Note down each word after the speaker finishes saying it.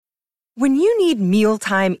When you need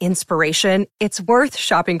mealtime inspiration, it's worth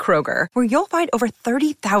shopping Kroger, where you'll find over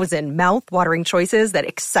 30,000 mouth-watering choices that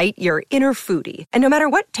excite your inner foodie. And no matter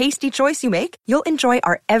what tasty choice you make, you'll enjoy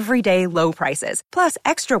our everyday low prices, plus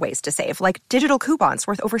extra ways to save, like digital coupons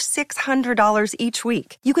worth over $600 each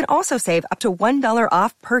week. You can also save up to $1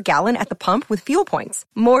 off per gallon at the pump with fuel points.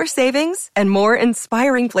 More savings and more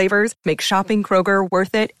inspiring flavors make shopping Kroger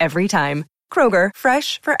worth it every time. Kroger,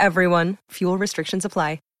 fresh for everyone. Fuel restrictions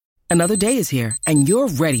apply. Another day is here, and you're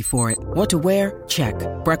ready for it. What to wear? Check.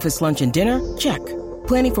 Breakfast, lunch, and dinner? Check.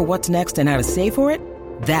 Planning for what's next and how to save for it?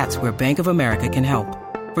 That's where Bank of America can help.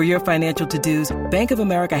 For your financial to-dos, Bank of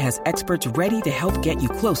America has experts ready to help get you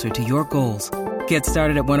closer to your goals. Get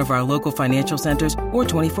started at one of our local financial centers or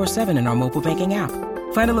 24/7 in our mobile banking app.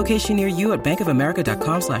 Find a location near you at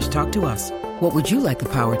bankofamerica.com/talktous. What would you like the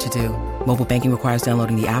power to do? Mobile banking requires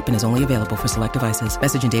downloading the app and is only available for select devices.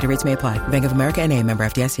 Message and data rates may apply. Bank of America NA, member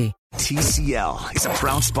FDIC. TCL is a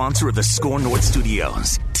proud sponsor of the Score North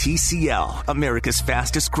Studios. TCL, America's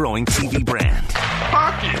fastest growing TV brand.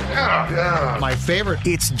 Hockey, yeah. My favorite.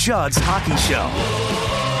 It's Judd's Hockey Show.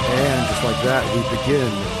 And just like that, we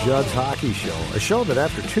begin Judd's Hockey Show. A show that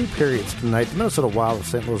after two periods tonight, the Minnesota Wild and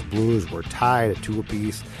St. Louis Blues were tied at 2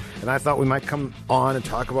 apiece. And I thought we might come on and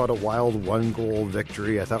talk about a Wild one-goal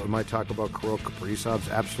victory. I thought we might talk about Kirill Kaprizov's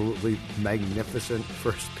absolutely magnificent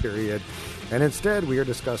first period. And instead, we are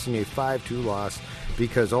discussing a 5-2 loss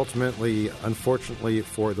because ultimately, unfortunately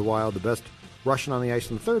for the Wild, the best Russian on the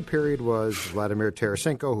ice in the third period was Vladimir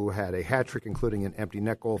Tarasenko, who had a hat trick, including an empty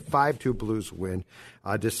net goal. 5-2 Blues win.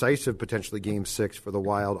 Decisive, potentially, Game 6 for the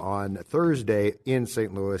Wild on Thursday in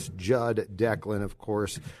St. Louis. Judd Declan, of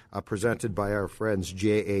course, presented by our friends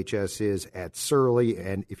JHS is at Surly.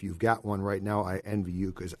 And if you've got one right now, I envy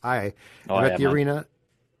you because I'm at the arena.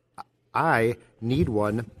 I need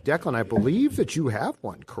one. Declan, I believe that you have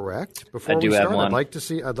one, correct? Before I do we start, have one. I'd like to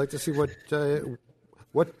see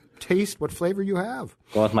what flavor you have.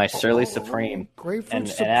 Going with my Surly Supreme. Grapefruit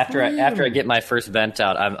Supreme. And after I get my first vent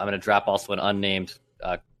out, I'm going to drop also an unnamed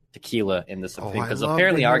tequila in the Supreme because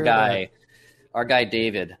apparently our guy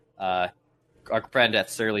David, our friend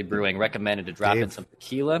at Surly Brewing, recommended to drop in some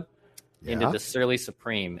tequila into the Surly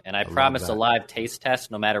Supreme, and I promised a live taste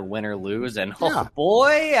test no matter win or lose. And oh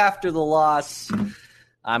boy, after the loss,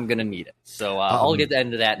 I'm going to need it. So I'll get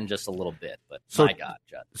into that in just a little bit. But my God,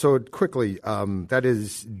 Judd. So quickly, that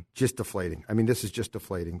is just deflating. I mean, this is just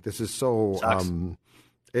deflating. This is so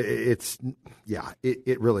it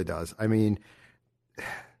really does. I mean,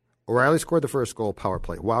 O'Reilly scored the first goal, power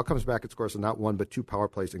play. Wild comes back and scores not one but two power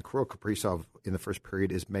plays, and Kirill Kaprizov in the first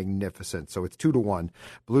period is magnificent. So it's 2-1.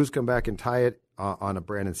 Blues come back and tie it on a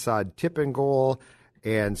Brandon Saad tip-in goal.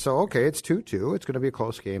 And so, okay, it's 2-2. It's going to be a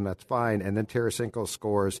close game. That's fine. And then Tarasenko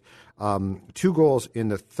scores 2 goals in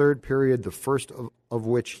the third period, the first of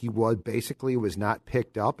which he was not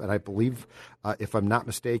picked up. And I believe, if I'm not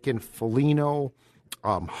mistaken, Foligno,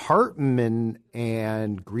 Hartman,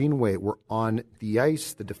 and Greenway were on the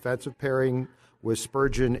ice. The defensive pairing was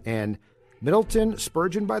Spurgeon and Middleton.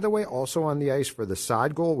 Spurgeon, by the way, also on the ice for the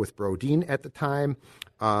side goal with Brodin at the time.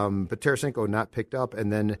 But Tarasenko not picked up.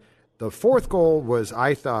 And then the fourth goal was,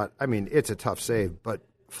 it's a tough save, but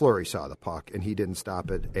Fleury saw the puck and he didn't stop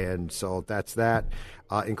it. And so that's that.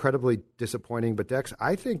 Incredibly disappointing. But Dex,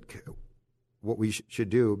 I think what we should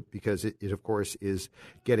do, because it of course is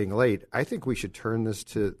getting late, I think we should turn this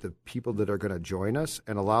to the people that are going to join us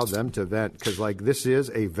and allow them to vent, because this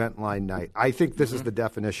is a vent line night. I think this is the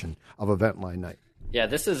definition of a vent line night. Yeah,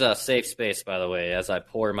 this is a safe space, by the way, as I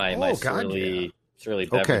pour my Surly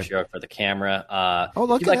beverage here for the camera.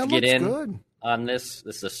 If you'd like to get in on this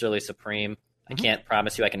is a Surly Supreme. I can't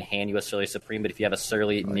promise you I can hand you a Surly Supreme, but if you have a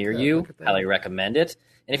Surly near you, highly recommend it.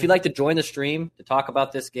 And if you'd like to join the stream to talk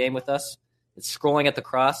about this game with us, it's scrolling at the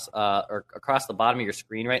across the bottom of your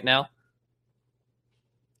screen right now.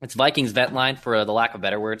 It's Vikings Vent Line, for the lack of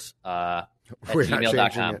better words, at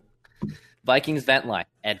gmail.com. Vikings Vent Line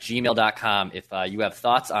at gmail.com. If you have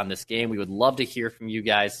thoughts on this game, we would love to hear from you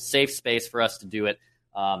guys. Safe space for us to do it.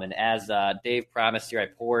 And as Dave promised here, I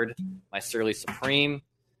poured my Surly Supreme.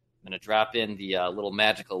 I'm going to drop in the little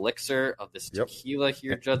magical elixir of this tequila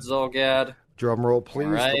here, Judd Zulgad. Drum roll, please.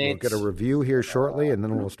 Right. We'll get a review here shortly, and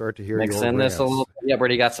then we'll start to hear your rants. This a little. Yeah,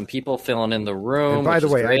 already got some people filling in the room. And by the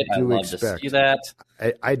way, I love to see that.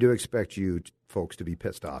 I do expect you folks to be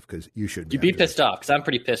pissed off, because you should. You'd be pissed off, because I'm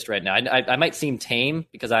pretty pissed right now. I might seem tame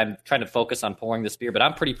because I'm trying to focus on pouring this beer, but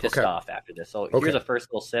I'm pretty pissed off after this. So here's a first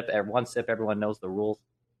little sip. One sip, everyone knows the rules.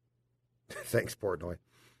 Thanks, Portnoy.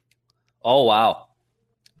 Oh, wow.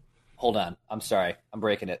 Hold on. I'm sorry. I'm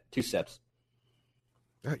breaking it. 2 sips.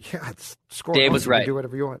 It's score. Dave was right. Do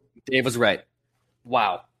whatever you want. Dave was right.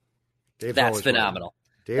 Wow. That's phenomenal.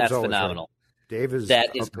 That's phenomenal. Dave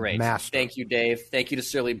that is great. Master. Thank you, Dave. Thank you to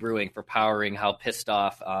Surly Brewing for powering how pissed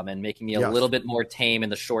off and making me a little bit more tame in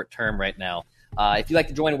the short term right now. If you'd like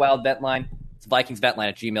to join Wild Bet Line, it's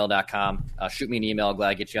VikingsBetLine@gmail.com. Shoot me an email. I'll glad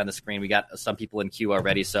to get you on the screen. We got some people in queue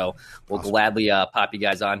already, so we'll gladly pop you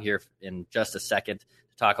guys on here in just a second to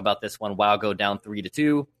talk about this one. Wild go down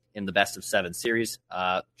 3-2 in the best of 7 series.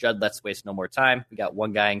 Judd, let's waste no more time. We got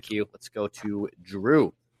one guy in queue. Let's go to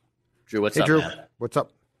Drew. Drew, what's up, Drew. Man? What's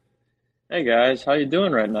up? Hey, guys. How you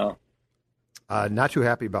doing right now? Not too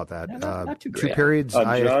happy about that. Not too great. 2 periods.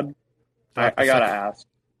 Judd, I got to ask.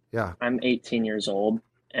 Yeah. I'm 18 years old,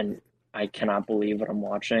 and I cannot believe what I'm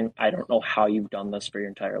watching. I don't know how you've done this for your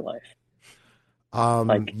entire life.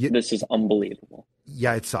 This is unbelievable.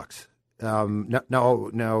 Yeah, it sucks.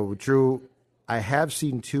 No, Drew, I have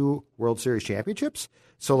seen 2 World Series championships.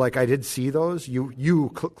 So, I did see those.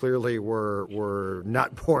 You clearly were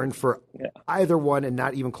not born for either one and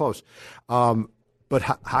not even close. But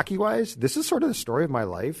hockey-wise, this is sort of the story of my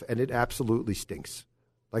life, and it absolutely stinks.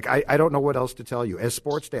 I don't know what else to tell you. As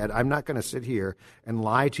sports dad, I'm not going to sit here and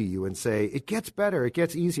lie to you and say, it gets better, it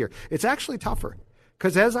gets easier. It's actually tougher.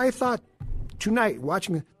 Because as I thought tonight,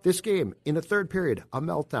 watching this game in the 3rd period, a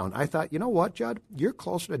meltdown, I thought, you know what, Judd? You're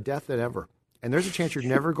closer to death than ever. And there's a chance you're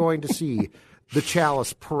never going to see the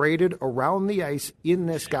chalice paraded around the ice in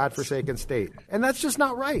this godforsaken state. And that's just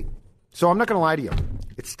not right. So I'm not going to lie to you.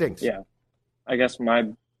 It stinks. Yeah. I guess my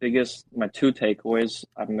 2 takeaways,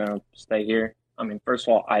 I'm going to stay here. I mean, first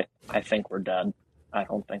of all, I think we're dead. I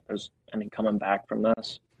don't think there's any coming back from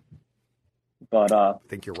this. But I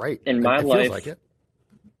think you're right. In my life, like it.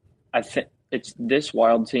 I think it's this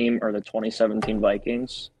Wild team or the 2017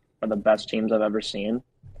 Vikings are the best teams I've ever seen.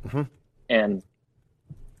 Mm-hmm. And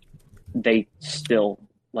they still,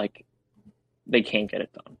 they can't get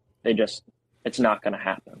it done. It's not going to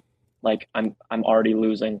happen. I'm already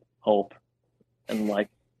losing hope. And,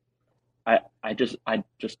 I just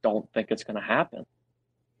don't think it's going to happen.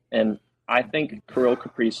 And I think Kirill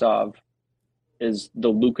Kaprizov is the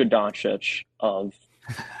Luka Doncic of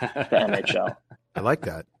the NHL. I like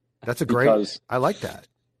that. That's I like that.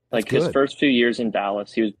 That's his first few years in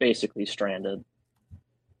Dallas, he was basically stranded.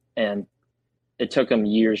 And it took him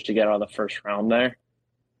years to get out of the first round there.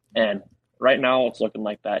 And right now it's looking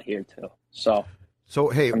like that here too. So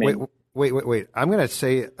hey, wait. I'm going to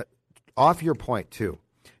say off your point too.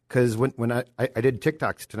 Because when I did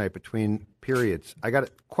TikToks tonight between periods, I got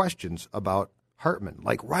questions about Hartman.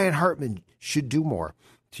 Ryan Hartman should do more.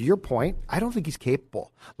 To your point, I don't think he's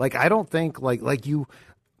capable. I don't think I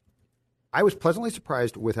was pleasantly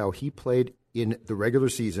surprised with how he played in the regular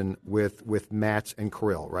season with Mats and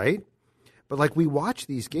Kirill, right? But we watch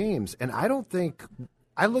these games, and I don't think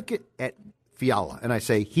I look at Fiala and I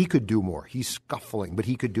say he could do more. He's scuffling, but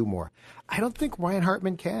he could do more. I don't think Ryan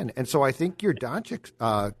Hartman can, and so I think your Doncic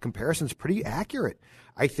comparison is pretty accurate.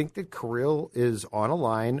 I think that Kirill is on a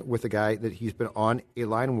line with a guy that he's been on a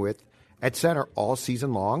line with at center all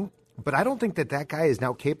season long, but I don't think that guy is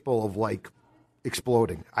now capable of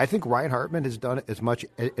exploding. I think Ryan Hartman has done as much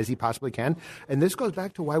as he possibly can, and this goes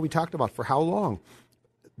back to why we talked about for how long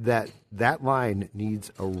that line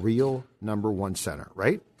needs a real number 1 center,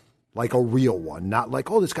 right? A real one, not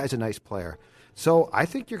this guy's a nice player. So I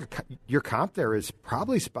think your comp there is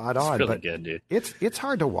probably spot on. It's really but good, dude. It's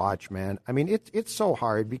hard to watch, man. I mean, it's so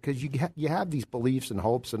hard because you have these beliefs and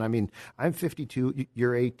hopes. And I mean, I'm 52,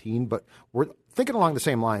 you're 18, but we're thinking along the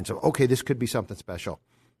same lines of, okay, this could be something special,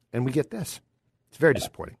 and we get this. It's very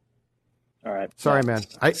disappointing. All right. Sorry, man.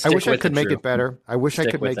 I wish I could make it better. I wish I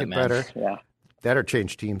could make it better. Yeah. That or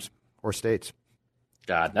change teams or states.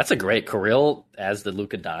 God, that's a great Kirill as the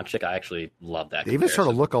Luka Doncic. I actually love that. They even sort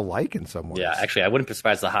of look alike in some ways. Yeah, actually, I wouldn't be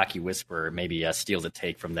surprised the Hockey Whisperer maybe steals a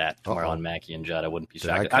take from that from Marlon Mackey and Judd. I wouldn't be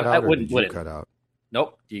shocked. I wouldn't. Cut out?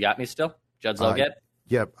 Nope. Do you got me still? Judd's all good?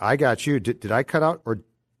 Yep, I got you. Did I cut out or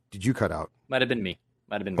did you cut out? Might have been me.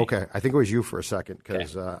 Okay, I think it was you for a second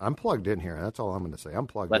because I'm plugged in here. That's all I'm going to say. I'm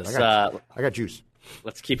plugged in. I got juice.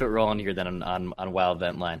 Let's keep it rolling here then on Wild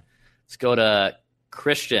Vent Line. Let's go to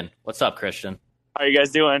Christian. What's up, Christian? How are you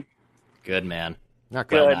guys doing? Good, man. Not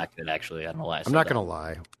good. Not good, actually. I don't know why. I'm not going to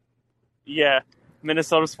lie. Yeah,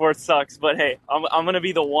 Minnesota sports sucks, but hey, I'm going to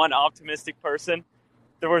be the one optimistic person.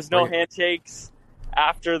 There was no handshakes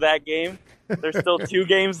after that game. There's still 2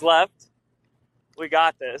 games left. We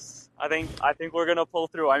got this. I think we're going to pull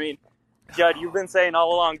through. I mean, Judd, you've been saying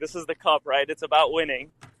all along, this is the cup, right? It's about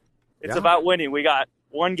winning. It's about winning. We got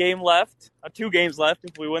 1 game left, 2 games left.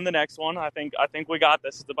 If we win the next one, I think we got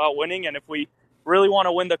this. It's about winning, and if we really want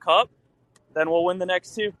to win the cup, then we'll win the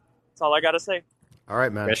next 2. That's all I got to say. All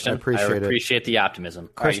right, man. Christian, I appreciate the optimism.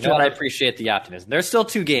 Christian, right, you know what? I appreciate the optimism. There's still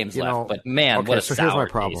 2 games left, but man, okay, what a so sour here's my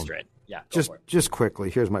problem. taste, right? Yeah, just quickly,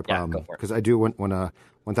 here's my problem, because I do want to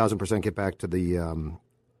 1,000% get back to the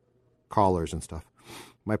callers and stuff.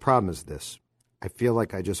 My problem is this. I feel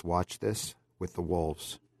like I just watched this with the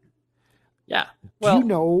Wolves. Yeah. Well,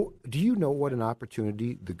 do you know what an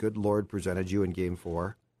opportunity the good Lord presented you in Game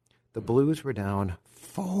 4? The Blues were down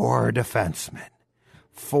 4 defensemen.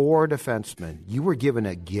 4 defensemen. You were given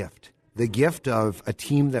a gift. The gift of a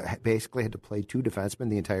team that basically had to play 2 defensemen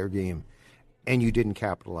the entire game, and you didn't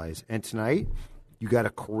capitalize. And tonight, you got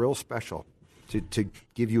a real special to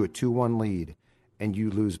give you a 2-1 lead, and you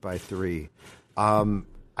lose by 3.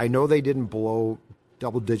 I know they didn't blow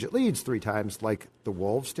double-digit leads 3 times like the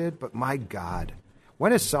Wolves did, but my God,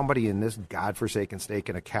 when is somebody in this godforsaken state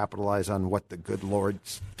going to capitalize on what the good Lord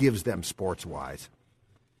gives them sports-wise?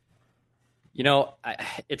 You know,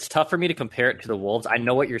 it's tough for me to compare it to the Wolves. I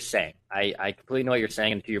know what you're saying. I completely know what you're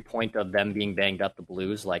saying. And to your point of them being banged up, the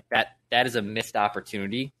Blues, like that is a missed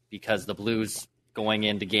opportunity, because the Blues going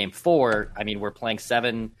into Game 4, I mean, we're playing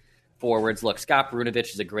 7 forwards. Look, Scott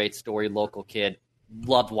Brunovich is a great story, local kid.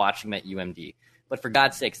 Loved watching him at UMD. But for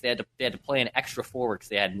God's sakes, they had to play an extra forward because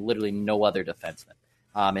they had literally no other defenseman.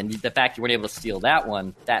 And the fact you weren't able to steal that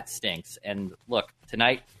one, that stinks. And look,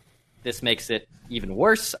 tonight, this makes it even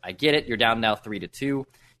worse. I get it. You're down now 3-2.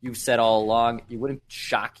 You've said all along it wouldn't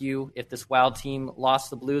shock you if this Wild team lost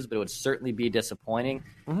the Blues, but it would certainly be disappointing.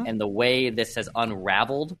 Mm-hmm. And the way this has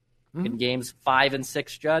unraveled in games 5 and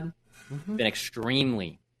 6, Judd, been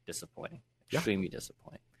extremely disappointing. Extremely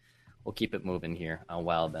disappointing. We'll keep it moving here on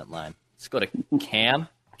Wild Event Line. Let's go to Cam.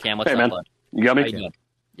 Cam, what's up, bud? You got me? How you doing?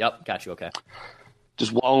 Yep, got you. Okay.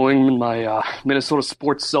 Just wallowing in my Minnesota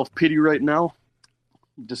sports self-pity right now.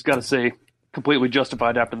 Just got to say, completely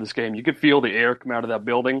justified after this game. You could feel the air come out of that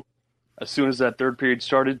building. As soon as that third period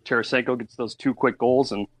started, Tarasenko gets those 2 quick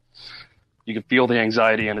goals, and you can feel the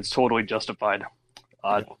anxiety, and it's totally justified.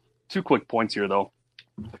 2 quick points here, though.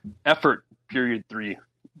 Effort, period 3.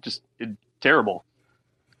 Just terrible.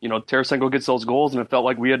 You know, Tarasenko gets those goals, and it felt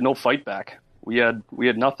like we had no fight back. We had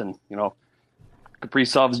nothing. You know,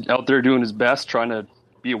 Kaprizov's out there doing his best, trying to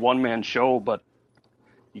be a one-man show, but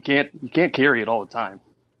you can't carry it all the time.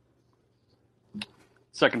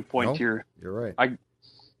 Second point here. You're right.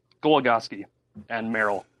 Goligoski and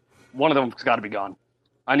Merrill. One of them's got to be gone.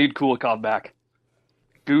 I need Kulikov back.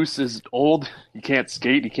 Goose is old. He can't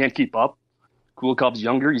skate. He can't keep up. Kulikov's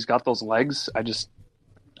younger. He's got those legs.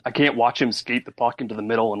 I can't watch him skate the puck into the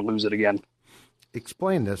middle and lose it again.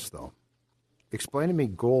 Explain this, though. Explain to me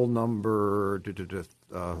goal number,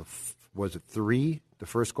 was it 3, the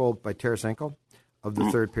first goal by Tarasenko of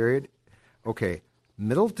the third period? Okay,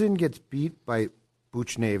 Middleton gets beat by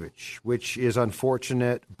Buchnevich, which is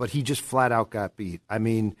unfortunate, but he just flat out got beat. I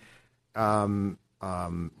mean,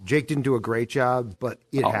 Jake didn't do a great job, but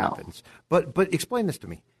it happens. No. But explain this to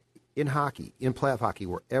me. In hockey, in playoff hockey,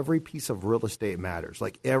 where every piece of real estate matters,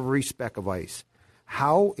 like every speck of ice,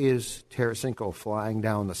 how is Tarasenko flying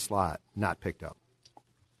down the slot not picked up?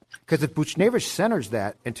 Because if Buchnevich centers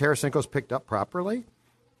that and Tarasenko's picked up properly,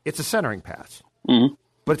 it's a centering pass,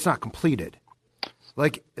 but it's not completed.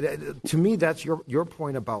 Like, to me, that's your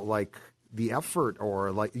point about, like, the effort,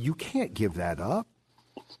 or, like, you can't give that up.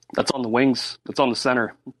 That's on the wings. That's on the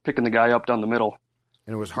center, picking the guy up down the middle.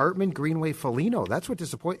 And it was Hartman, Greenway, Foligno. That's what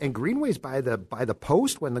disappointed. And Greenway's by the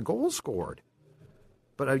post when the goal scored.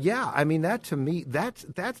 But I mean, that to me, that's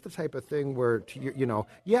the type of thing where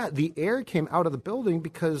the air came out of the building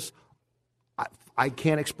because I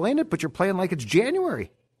can't explain it. But you're playing like it's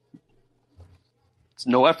January. It's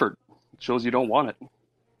no effort. It shows you don't want it.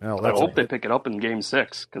 No, I hope they pick it up in Game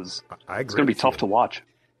 6 because it's going to be tough to watch.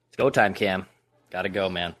 It's go time, Cam. Got to go,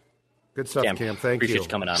 man. Good stuff, Cam. Thank appreciate you. you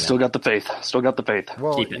coming on, man. Still got the faith.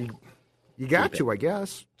 Well, keep it. You got to, I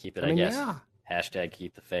guess. Keep it, I guess. Yeah. Hashtag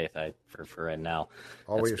keep the faith. For right now.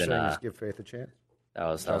 All what you're saying is give faith a chance. That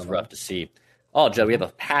was rough to see. Oh, Joe, we have a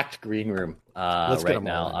packed green room right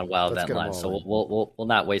now on Wild Event Line, so we'll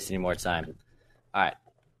not waste any more time. All right,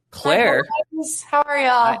 Claire. Hi, how are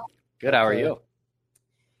y'all? Hi. Good. How are you?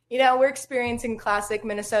 You know, we're experiencing classic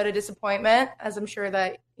Minnesota disappointment, as I'm sure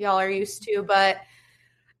that y'all are used to, but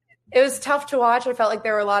it was tough to watch. I felt like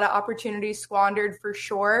there were a lot of opportunities squandered for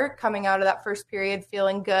sure, coming out of that first period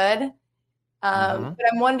feeling good. But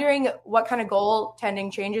I'm wondering what kind of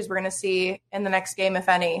goaltending changes we're going to see in the next game, if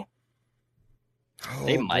any.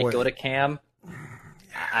 They might go to Cam.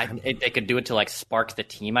 They could do it to, like, spark the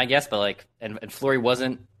team, I guess. But, like, and Fleury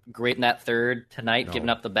wasn't great in that third tonight, giving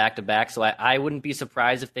up the back-to-back. So I wouldn't be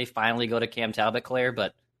surprised if they finally go to Cam Talbot, Claire.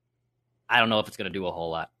 But I don't know if it's going to do a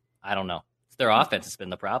whole lot. I don't know. It's their offense has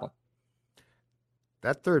been the problem.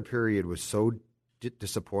 That third period was so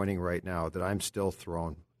disappointing right now that I'm still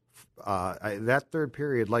thrown. That third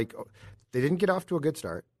period, like, they didn't get off to a good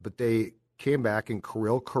start, but they came back and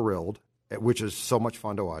Kirill, which is so much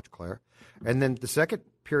fun to watch, Claire. And then the second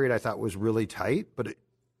period I thought was really tight, but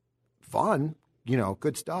fun,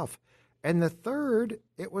 good stuff. And the third,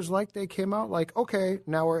 it was like they came out like, okay,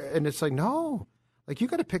 now and it's like, no, like, you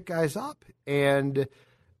got to pick guys up. And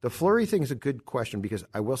the Fleury thing is a good question, because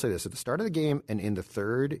I will say this, at the start of the game and in the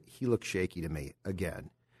third, he looked shaky to me again.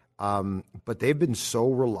 But they've been so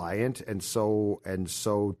reliant and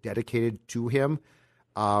so dedicated to him.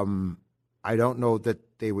 I don't know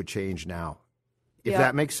that they would change now. If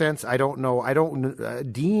that makes sense, I don't know.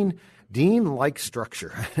 Dean likes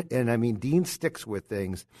structure, and I mean, Dean sticks with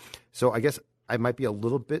things. So I guess I might be a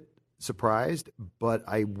little bit surprised, but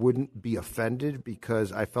I wouldn't be offended,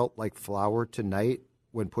 because I felt like Flower tonight,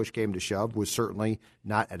 when push came to shove, was certainly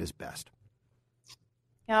not at his best.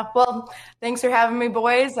 Yeah, well, thanks for having me,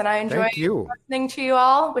 boys, and I enjoyed listening to you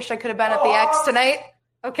all. Wish I could have been at the X tonight.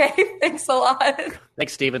 Okay, thanks a lot.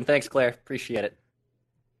 Thanks, Steven. Thanks, Claire. Appreciate it.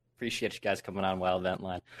 Appreciate you guys coming on Wild Event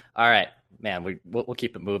Line. All right, man, we'll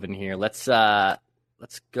keep it moving here. Let's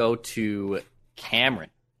go to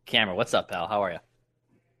Cameron. Cameron, what's up, pal? How are you?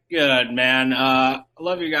 Good, man. I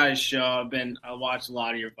love your guys' show. I watch a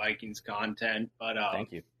lot of your Vikings content, but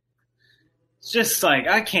thank you. It's just like,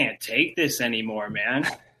 I can't take this anymore, man.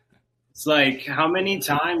 It's like, how many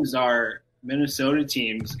times are Minnesota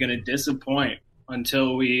teams going to disappoint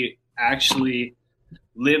until we actually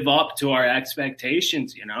live up to our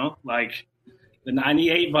expectations, Like the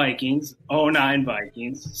 98 Vikings, 09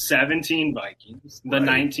 Vikings, 17 Vikings, the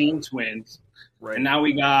 19 Twins, and now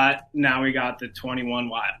we got the 21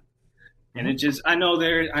 Wild. And it just, I know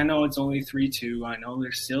it's only 3-2. I know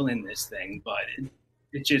they're still in this thing, but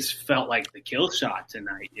it just felt like the kill shot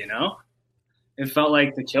tonight, It felt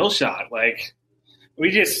like the kill shot. Like,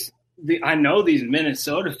 I know these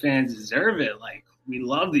Minnesota fans deserve it. Like, we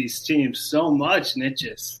love these teams so much, and it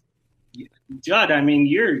just, Judd, I mean,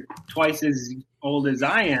 you're twice as old as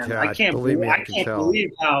I am. God, I can't believe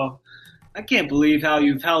how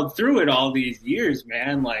you've held through it all these years,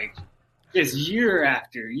 man. Like, just year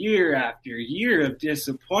after year after year of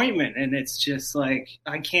disappointment, and it's just like,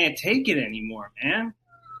 I can't take it anymore, man.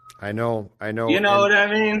 I know. You know what I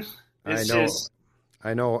mean?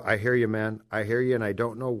 I know. I hear you, man. I hear you, and I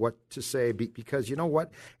don't know what to say, because you know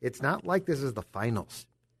what? It's not like this is the finals.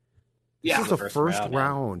 This is the first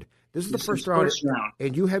round. This is the first round,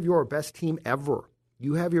 and you have your best team ever.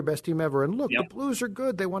 And look, the Blues are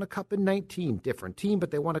good. They won a cup in 19. Different team,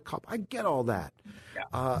 but they won a cup. I get all that.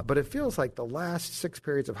 Yeah. But it feels like the last 6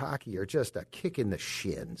 periods of hockey are just a kick in the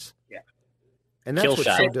shins. Yeah. And that's what's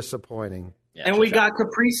so disappointing. Yeah, and we got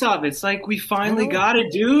Kaprizov. It's like, we finally got a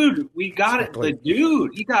dude. We got it. The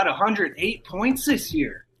dude. He got 108 points this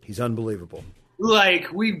year. He's unbelievable.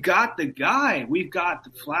 Like, we've got the guy. We've got the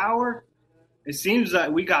Flower. It seems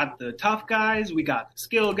that we got the tough guys. We got the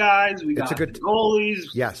skill guys. We got the goalies.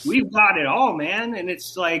 Yes. We've got it all, man. And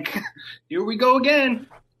it's like, here we go again.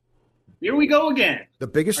 The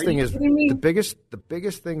biggest thing is the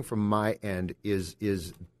biggest thing from my end is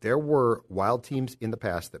there were Wild teams in the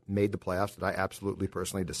past that made the playoffs that I absolutely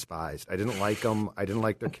personally despised. I didn't like them. I didn't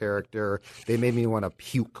like their character. They made me want to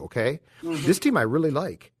puke. Okay, This team I really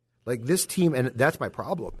like. Like this team, and that's my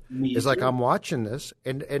problem. Is like, I'm watching this,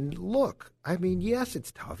 and look, I mean, yes,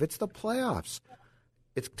 it's tough. It's the playoffs.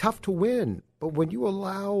 It's tough to win, but when you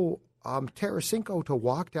allow Tarasenko to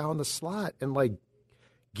walk down the slot and like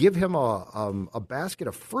give him a basket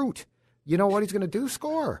of fruit, you know what he's going to do?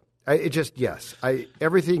 Score.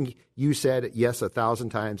 Everything you said, yes,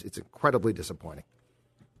 1,000 times. It's incredibly disappointing.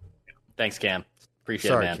 Thanks, Cam.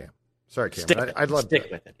 Appreciate it, man. Sorry, Cam. I'd love to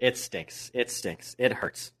stick with it. It stinks. It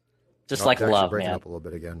hurts. Just like love, man. Up a little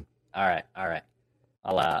bit again. All right.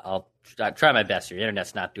 I'll try my best. Your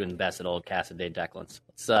internet's not doing the best at old Cassaday Declan's.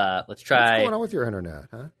 Let's try. What's going on with your internet,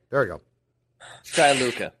 huh? There we go. Let's try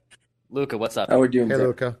Luca. Luca, what's up? How we doing? Hey,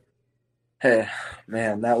 Luca. Hey,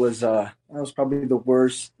 man, that was probably the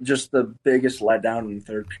worst, just the biggest letdown in the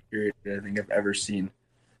third period I think I've ever seen.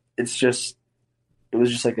 It was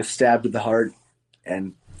just like a stab to the heart,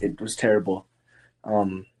 and it was terrible.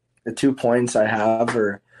 The 2 points I have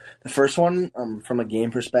are, the first one, from a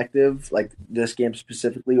game perspective, like this game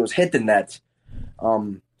specifically, was hit the net.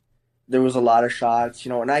 There was a lot of shots,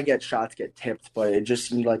 and I get shots get tipped, but it just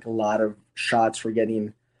seemed like a lot of shots were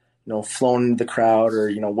getting, flown into the crowd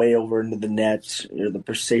or, way over into the net or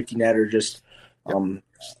the safety net or just right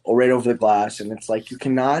over the glass. And it's like, you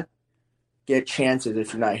cannot get chances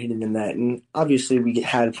if you're not hitting the net. And obviously we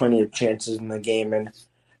had plenty of chances in the game, and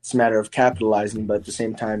it's a matter of capitalizing. But at the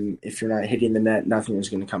same time, if you're not hitting the net, nothing is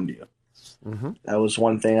going to come to you. Mm-hmm. That was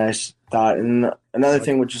one thing I thought. And another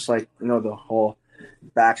thing, which is like, the whole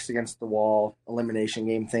backs against the wall elimination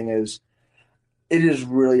game thing is, it is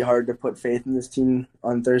really hard to put faith in this team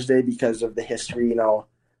on Thursday because of the history.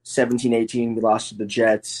 17-18, we lost to the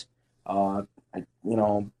Jets.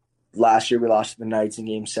 Last year we lost to the Knights in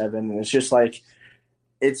Game 7. And it's just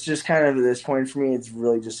kind of at this point for me, it's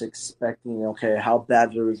really just expecting, okay, how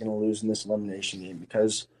badly are we going to lose in this elimination game?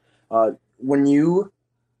 Because when you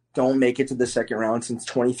don't make it to the second round since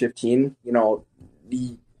 2015,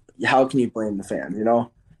 how can you blame the fans,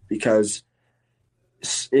 Because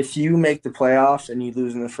if you make the playoffs and you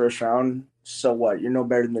lose in the first round, so what? You're no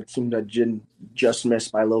better than the team that just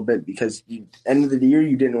missed by a little bit because end of the year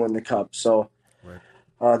you didn't win the cup. So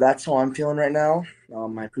that's how I'm feeling right now.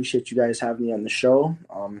 I appreciate you guys having me on the show.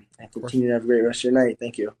 And continue to have a great rest of your night.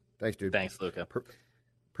 Thank you. Thanks, dude. Thanks, Luca.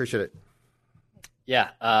 Appreciate it. Yeah,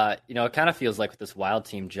 it kind of feels like with this Wild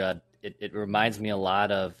team, Judd, it reminds me a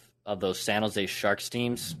lot of those San Jose Sharks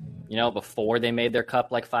teams, before they made their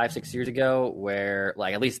cup like 5-6 years ago, where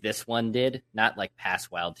like at least this one did, not like past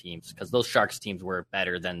Wild teams, because those Sharks teams were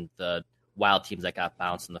better than the Wild teams that got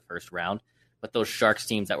bounced in the first round. But those Sharks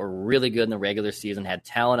teams that were really good in the regular season, had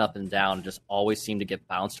talent up and down, just always seemed to get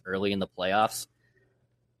bounced early in the playoffs.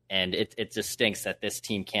 And it just stinks that this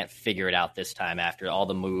team can't figure it out this time after all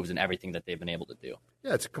the moves and everything that they've been able to do.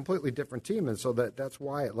 Yeah, it's a completely different team, and so that's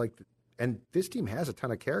why and this team has a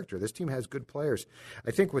ton of character. This team has good players.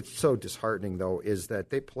 I think what's so disheartening, though, is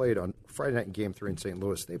that they played on Friday night in Game 3 in St.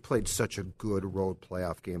 Louis. They played such a good road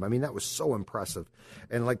playoff game. I mean, that was so impressive.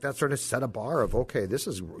 And, that sort of set a bar of, okay, this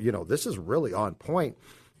is really on point.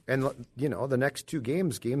 And, the next two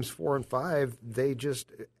games, Games 4 and 5, they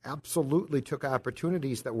just absolutely took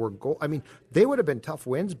opportunities that were goal. I mean, they would have been tough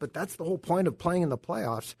wins, but that's the whole point of playing in the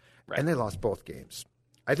playoffs. Right. And they lost both games.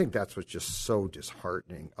 I think that's what's just so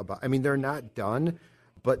disheartening about. I mean, they're not done,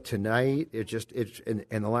 but tonight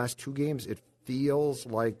in the last two games, it feels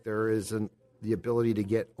like there isn't the ability to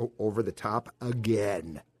get over the top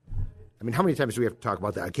again. I mean, how many times do we have to talk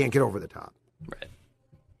about that? I can't get over the top. Right.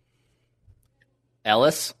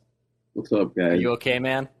 Ellis, what's up, guys? Are you okay,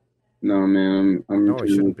 man? No, man. I'm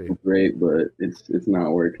doing great, but it's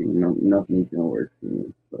not working. Nothing's gonna work for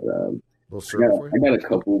me. But I got a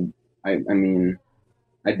couple. I mean.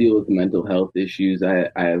 I deal with mental health issues.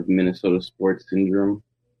 I have Minnesota sports syndrome,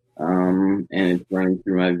 and it's running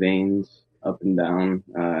through my veins up and down.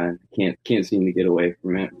 Can't seem to get away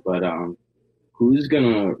from it. But who's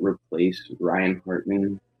gonna replace Ryan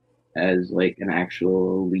Hartman as like an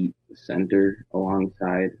actual elite center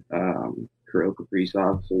alongside Kirill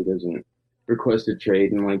Kaprizov, so he doesn't request a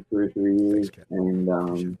trade in like 2 or 3 years?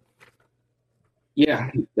 And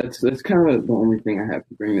yeah, that's kind of the only thing I have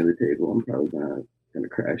to bring to the table. I'm probably gonna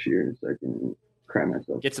crash here so I can cry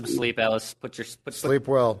myself. Get some sleep, Ellis. Sleep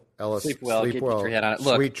well, Ellis. Sleep well. Get your head on it.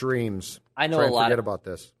 Look, sweet dreams. I know about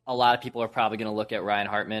this. A lot of people are probably going to look at Ryan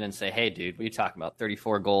Hartman and say, "Hey, dude, what are you talking about?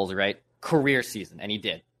 34 goals, right? Career season," and he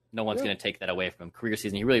did. No one's going to take that away from him. Career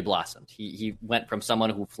season, he really blossomed. He went from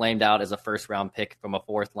someone who flamed out as a first-round pick from a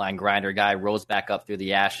fourth-line grinder guy, rose back up through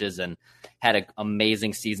the ashes, and had an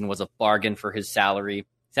amazing season. Was a bargain for his salary.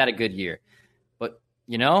 He's had a good year, but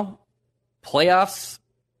playoffs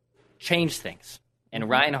change things, and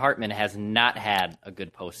Ryan Hartman has not had a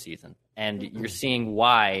good postseason, and you're seeing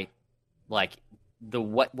why. Like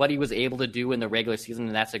what he was able to do in the regular season,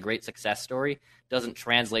 and that's a great success story, doesn't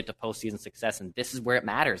translate to postseason success, and this is where it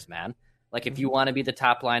matters, man. Like if you want to be the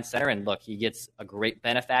top line center, and look, he gets a great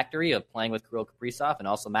benefactory of playing with Kirill Kaprizov and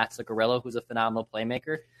also Matt Zuccarello, who's a phenomenal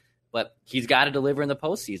playmaker. But he's got to deliver in the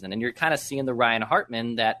postseason. And you're kind of seeing the Ryan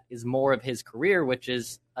Hartman that is more of his career, which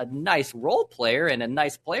is a nice role player and a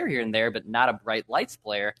nice player here and there, but not a bright lights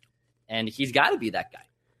player. And he's got to be that guy.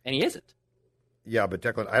 And he isn't. Yeah, but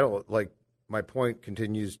Declan, my point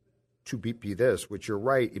continues to be this, which you're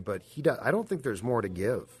right, but I don't think there's more to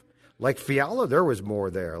give. Like Fiala, there was more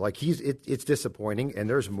there. Like it's disappointing, and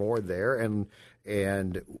there's more there, and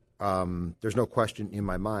there's no question in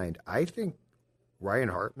my mind. I think Ryan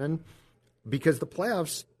Hartman, because the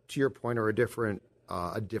playoffs, to your point, are a different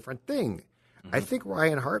thing. Mm-hmm. I think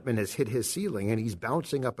Ryan Hartman has hit his ceiling, and he's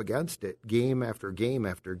bouncing up against it game after game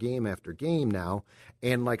after game after game now.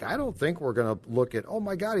 And I don't think we're going to look at, oh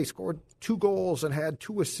my God, he scored 2 goals and had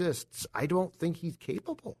 2 assists. I don't think he's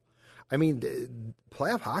capable. I mean,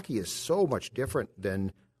 playoff hockey is so much different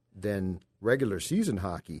than regular season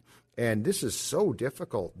hockey, and this is so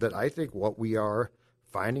difficult that I think what we are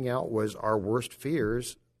finding out was our worst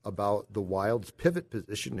fears about the Wild's pivot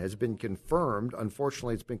position has been confirmed.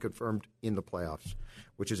 Unfortunately, it's been confirmed in the playoffs,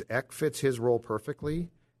 which is Eck fits his role perfectly.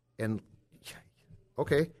 And,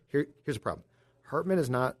 okay, here's the problem. Hartman is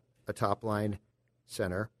not a top-line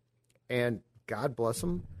center, and God bless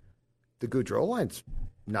him, the Gaudreau line's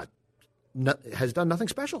has done nothing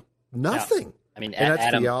special. Nothing. Yeah. I mean, and that's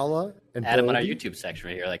Adam, Fiala and Adam Boldy. On our YouTube section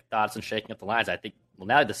right here, like thoughts on shaking up the lines. I think, well,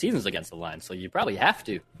 now the season's against the line, so you probably have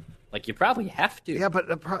to. Yeah,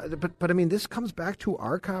 but I mean, this comes back to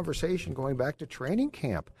our conversation going back to training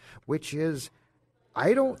camp, which is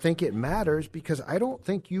I don't think it matters because I don't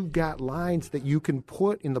think you've got lines that you can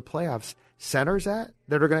put in the playoffs centers at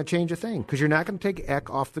that are going to change a thing because you're not going to take Eck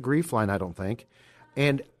off the Grief line, I don't think.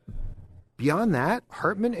 And beyond that,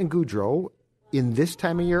 Hartman and Gaudreau in this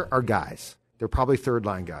time of year are guys. They're probably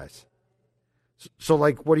third-line guys. So,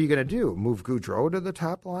 like, what are you going to do? Move Gaudreau to the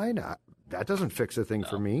top line? That doesn't fix a thing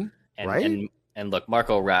for me, right? And look,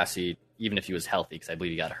 Marco Rossi, even if he was healthy, because I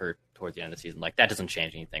believe he got hurt towards the end of the season, like that doesn't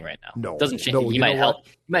change anything right now. No, it doesn't change. No, he might help.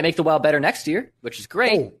 He might make the Wild better next year, which is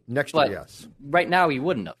great. Oh, next year, yes. Right now, he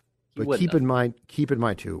wouldn't have. But keep in mind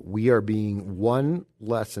too, we are being one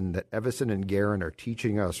lesson that Evason and Guerin are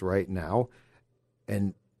teaching us right now,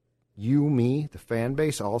 and you, me, the fan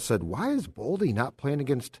base all said, why is Boldy not playing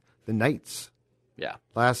against the Knights? Yeah.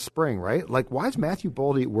 Last spring, right? Like, why is Matthew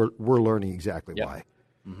Boldy? We're learning exactly why.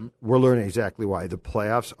 Mm-hmm. We're learning exactly why. The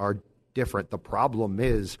playoffs are different. The problem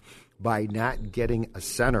is by not getting a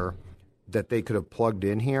center that they could have plugged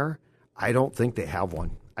in here, I don't think they have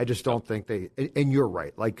one. I just don't think they – and you're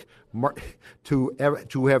right. Like, to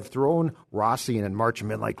have thrown Rossi in and march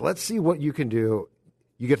him in, like, let's see what you can do.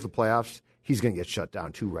 You get to the playoffs, he's going to get shut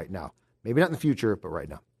down too right now. Maybe not in the future, but right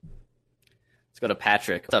now. Let's go to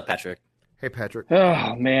Patrick. What's up, Patrick? Hey, Patrick.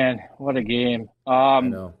 Oh, man, what a game. I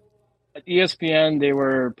know. At ESPN, they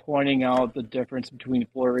were pointing out the difference between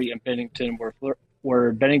Fleury and Bennington,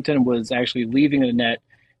 where Bennington was actually leaving the net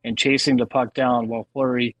and chasing the puck down while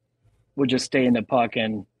Fleury would just stay in the puck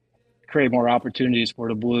and create more opportunities for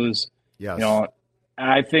the Blues. Yes. You know,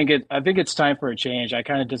 I think it's time for a change. I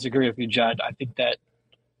kind of disagree with you, Judd. I think that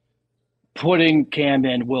putting Cam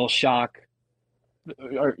in will shock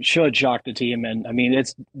or should shock the team. And I mean,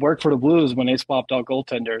 it's worked for the Blues when they swapped out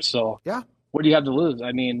goaltenders. So yeah, what do you have to lose?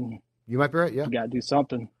 I mean, you might be right. Yeah, you got to do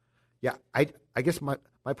something. Yeah, I guess my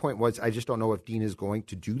point was I just don't know if Dean is going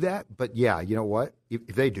to do that. But yeah, you know what? If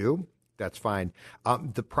they do, that's fine.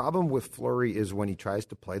 The problem with Fleury is when he tries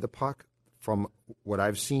to play the puck. From what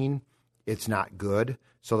I've seen, it's not good.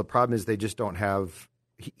 So the problem is they just don't have.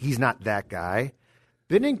 He's not that guy.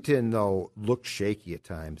 Binnington, though, looked shaky at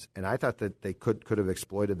times, and I thought that they could have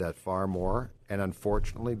exploited that far more, and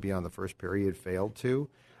unfortunately, beyond the first period, failed to.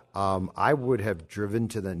 I would have driven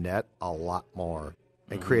to the net a lot more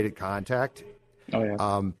and created contact. Oh,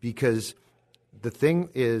 yeah. Because the thing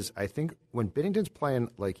is, I think when Binnington's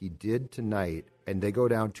playing like he did tonight, and they go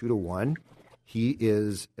down 2-1, he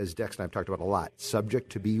is, as Dex and I have talked about a lot,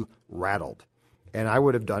 subject to be rattled. And I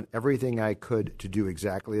would have done everything I could to do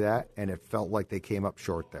exactly that, and it felt like they came up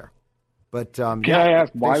short there. But can I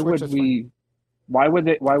ask why would you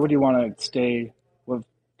want to stay with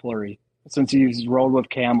Fleury since he's rolled with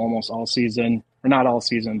Cam almost all season, or not all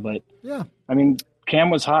season, but yeah, I mean Cam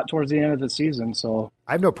was hot towards the end of the season, so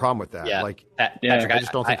I have no problem with that. Yeah, Patrick, I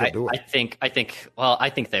just don't think they'll do it. I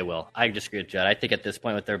think they will. I disagree with Judd. I think at this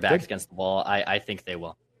point with their backs against the wall, I think they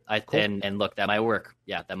will. Cool. And look, that might work.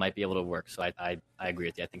 Yeah, that might be able to work. So I agree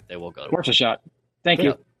with you. I think they will go. Worth a shot. Thank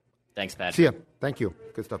you. Thanks, Patrick. See ya. Thank you.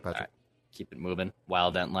 Good stuff, Patrick. Right. Keep it moving.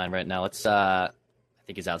 Wild Dent line right now. Let's. I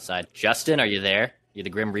think he's outside. Justin, are you there? You the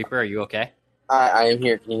Grim Reaper? Are you okay? I am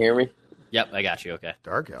here. Can you hear me? Yep, I got you. Okay.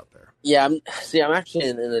 Dark out there. Yeah, I'm actually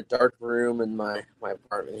in a dark room in my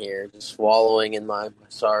apartment here, just swallowing in my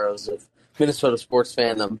sorrows of Minnesota sports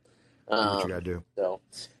fandom. What you gotta do? So.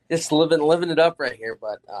 Just living it up right here,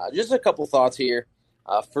 but just a couple thoughts here.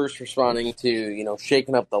 First, responding to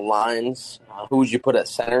shaking up the lines. Who would you put at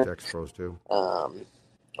center? Dex froze too. Are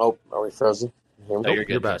we frozen? No, you're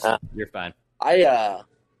good. You're fine. I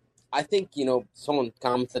think someone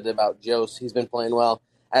commented about Jost. He's been playing well.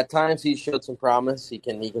 At times, he showed some promise. He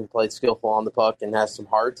can play skillful on the puck and has some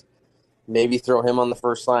heart. Maybe throw him on the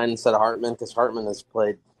first line instead of Hartman because Hartman has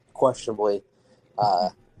played questionably.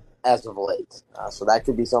 As of late. So that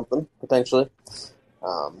could be something, potentially.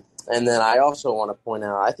 And then I also want to point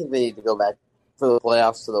out, I think they need to go back for the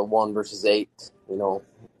playoffs to the 1 versus 8,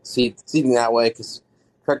 seeding that way, because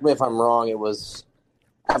correct me if I'm wrong, it was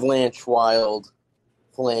Avalanche, Wild,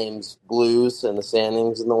 Flames, Blues, and the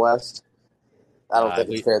standings in the West. I don't think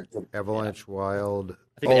it's fair. Avalanche, Wild,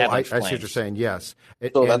 I see what you're saying. Yes.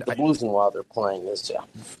 So that the Blues and Wild are playing is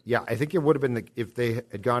Yeah, I think it would have been if they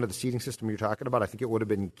had gone to the seeding system you're talking about. I think it would have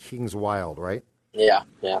been Kings Wild, right? Yeah.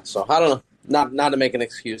 So I don't know. Not to make an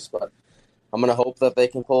excuse, but I'm gonna hope that they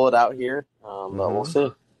can pull it out here. But we'll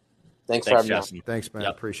see. Thanks for having Justin. me. Thanks, man.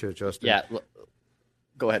 Appreciate it, Justin. Yeah.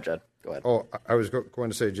 Go ahead, Judd. Go ahead. Oh, I was going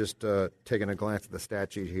to say, just taking a glance at the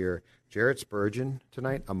stat sheet here, Jared Spurgeon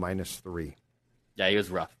tonight, a -3. Yeah, he was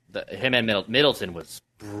rough. Him and Middleton was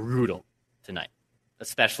brutal tonight,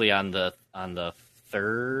 especially on the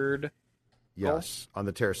third. Yes, goal? On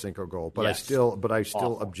the Tarasenko goal. But yes. I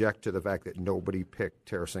still object to the fact that nobody picked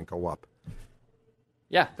Tarasenko up.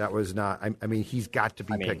 Yeah. That was not – I mean, he's got to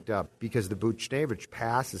be picked up because the Buchnevich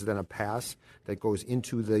pass is then a pass that goes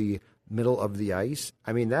into the middle of the ice.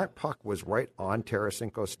 I mean, that puck was right on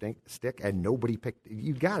Tarasenko's stick, and nobody picked –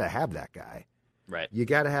 you got to have that guy. Right. You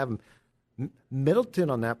got to have him. Middleton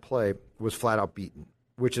on that play was flat out beaten,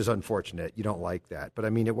 which is unfortunate. You don't like that. But, I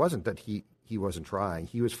mean, it wasn't that he wasn't trying.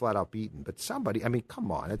 He was flat out beaten. But somebody – I mean,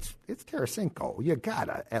 come on. It's Tarasenko. You got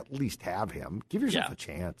to at least have him. Give yourself a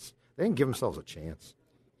chance. They didn't give themselves a chance.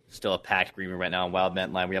 Still a packed green room right now on Wild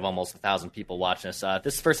Vent Line. We have almost 1,000 people watching us.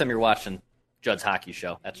 This is the first time you're watching Judd's Hockey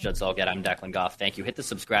Show. That's Judd Zolgad. I'm Declan Goff. Thank you. Hit the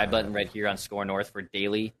subscribe button right here on Score North for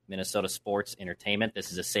daily Minnesota sports entertainment.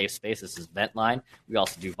 This is a safe space. This is Vent Line. We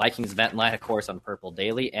also do Vikings Vent Line, of course, on Purple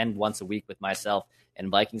Daily and once a week with myself and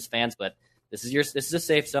Vikings fans. But this is a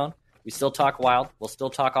safe zone. We still talk Wild. We'll still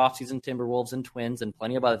talk offseason Timberwolves and Twins and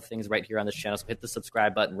plenty of other things right here on this channel. So hit the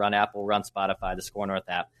subscribe button. Run Apple, run Spotify, the Score North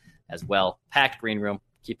app as well. Packed green room.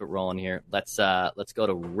 Keep it rolling here. Let's go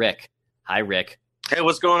to Rick. Hi, Rick. Hey,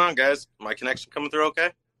 what's going on, guys? My connection coming through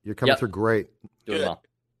okay? You're coming through great. Doing well.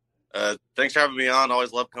 Thanks for having me on.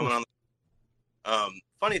 Always love coming on.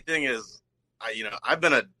 Funny thing is, I've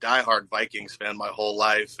been a diehard Vikings fan my whole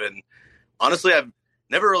life, and honestly, I've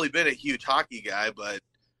never really been a huge hockey guy, but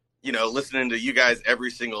listening to you guys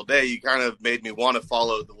every single day, you kind of made me want to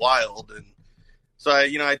follow the Wild, and so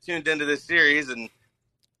I tuned into this series and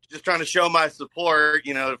just trying to show my support,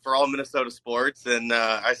 for all Minnesota sports. And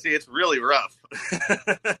I see it's really rough.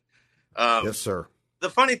 Yes, sir. The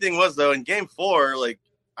funny thing was, though, in Game 4,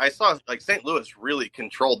 I saw St. Louis really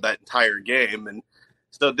controlled that entire game. And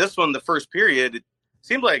so this one, the first period, it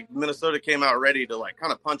seemed like Minnesota came out ready to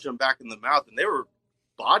kind of punch them back in the mouth. And they were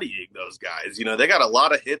bodying those guys. They got a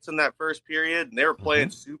lot of hits in that first period, and they were playing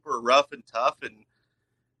super rough and tough. And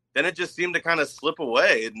then it just seemed to kind of slip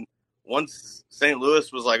away. And once St.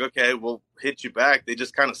 Louis was like, okay, we'll hit you back, they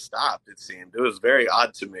just kind of stopped, it seemed. It was very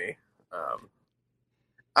odd to me.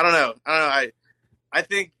 I don't know. I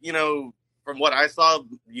think, from what I saw,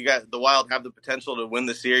 the Wild have the potential to win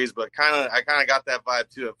the series, but I kind of got that vibe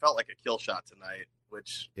too. It felt like a kill shot tonight,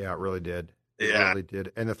 which. Yeah, it really did. It really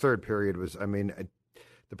did. And the third period was,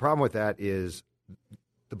 the problem with that is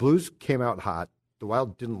the Blues came out hot. The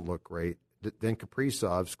Wild didn't look great. Then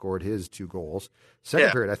Kaprizov scored his 2 goals.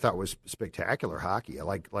 Second period, I thought was spectacular hockey.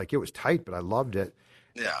 Like it was tight, but I loved it.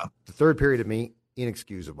 Yeah. The third period to me,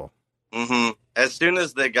 inexcusable. Mm-hmm. As soon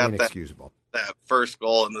as they got that first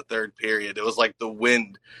goal in the third period, it was like the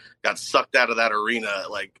wind got sucked out of that arena.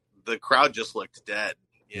 Like the crowd just looked dead.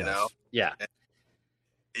 You know? Yeah.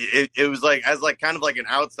 It was as kind of like an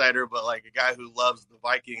outsider, but like a guy who loves the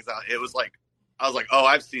Vikings. It was like. I was like, oh,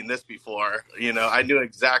 I've seen this before. I knew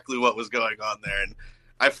exactly what was going on there. And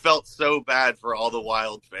I felt so bad for all the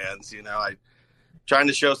Wild fans. I trying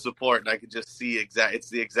to show support, and I could just see it's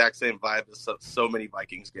the exact same vibe as so many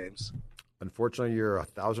Vikings games. Unfortunately, you're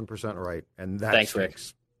 1,000% right. And that Thanks, Rick.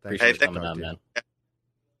 Appreciate you coming on, man.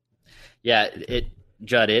 Yeah,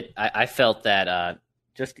 Judd, I felt that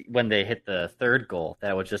just when they hit the third goal, that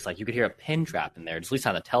it was just you could hear a pin drop in there, at least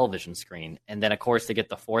on the television screen. And then, of course, they get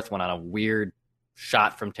the fourth one on a weird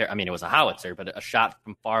shot from it was a howitzer, but a shot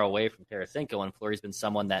from far away from Tarasenko, and Fleury's been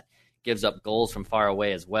someone that gives up goals from far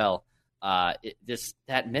away as well. That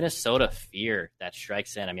Minnesota fear that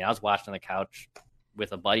strikes in. I was watching on the couch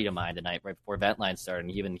with a buddy of mine tonight right before Vent Line started,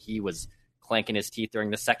 and even he was clanking his teeth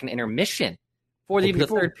during the second intermission before the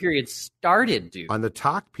third period started, dude. On the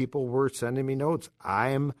talk, people were sending me notes.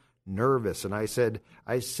 I'm nervous. And I said,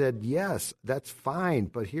 yes, that's fine.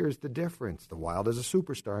 But here's the difference. The Wild is a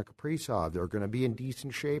superstar in Kaprizov. They're going to be in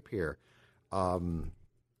decent shape here. I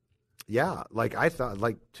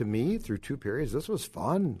thought, to me, through 2 periods, this was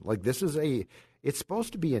fun. It's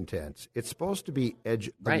supposed to be intense. It's supposed to be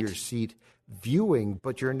edge of your seat viewing,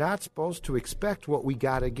 but you're not supposed to expect what we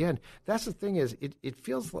got again. That's the thing is, it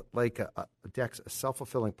feels like a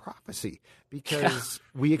self-fulfilling prophecy because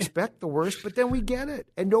we expect the worst, but then we get it.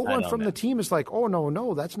 And no one from the team is like, oh,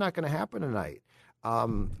 no, that's not going to happen tonight.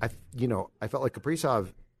 I felt like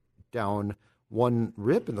Kaprizov down one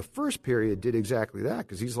rip in the first period did exactly that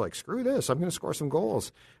because he's like, screw this, I'm going to score some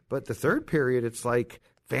goals. But the third period, it's like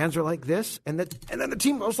fans are like this, and then the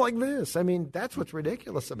team goes like this. I mean, that's what's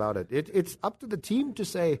ridiculous about it. It's up to the team to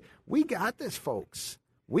say, we got this, folks.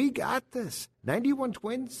 We got this. 91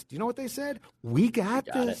 Twins, do you know what they said? We got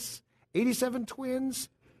this. 87 Twins,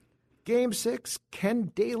 Game 6,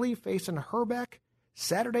 Ken Daly facing Herbeck,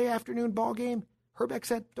 Saturday afternoon ball game. Herbeck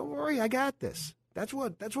said, don't worry, I got this. That's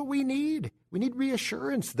what we need. We need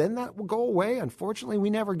reassurance. Then that will go away. Unfortunately, we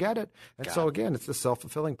never get it. And so, again, it's the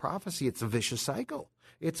self-fulfilling prophecy. It's a vicious cycle.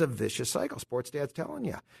 It's a vicious cycle. Sports Dad's telling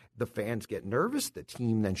you. The fans get nervous. The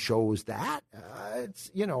team then shows that.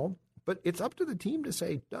 But it's up to the team to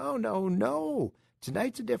say, no.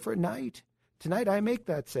 Tonight's a different night. Tonight I make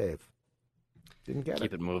that save. Didn't get it.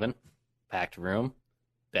 Keep it moving. Packed room.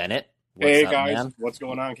 Bennett. Hey, guys. Man? What's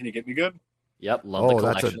going on? Can you get me good? Yep, love the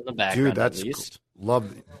collection in the background. Dude, that's at least.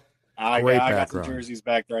 Love. I got some jerseys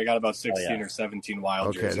back there. I got about 16 or 17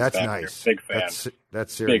 Wild jerseys. Okay, that's back nice. There. Big fan.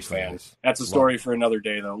 That's seriously big fan. Nice. That's a story for another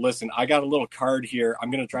day, though. Listen, I got a little card here.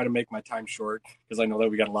 I'm going to try to make my time short because I know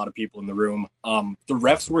that we got a lot of people in the room. The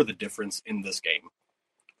refs were the difference in this game.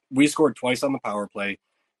 We scored twice on the power play,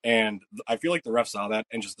 and I feel like the refs saw that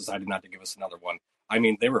and just decided not to give us another one. I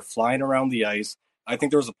mean, they were flying around the ice. I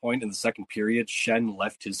think there was a point in the second period, Schenn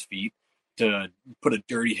left his feet to put a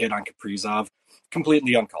dirty hit on Kaprizov,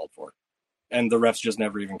 completely uncalled for. And the refs just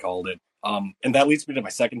never even called it. And that leads me to my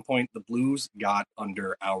second point. The Blues got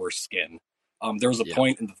under our skin. There was a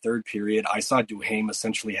point in the third period. I saw Duhaime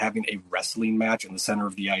essentially having a wrestling match in the center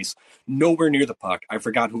of the ice, nowhere near the puck. I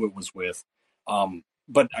forgot who it was with.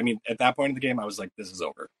 But, I mean, at that point in the game, I was like, this is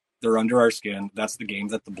over. They're under our skin. That's the game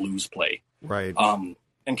that the Blues play. Right.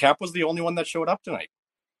 And Cap was the only one that showed up tonight.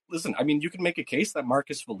 Listen, I mean, you can make a case that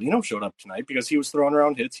Marcus Foligno showed up tonight because he was throwing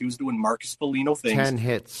around hits. He was doing Marcus Foligno things. 10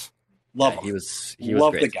 hits. Love him. He was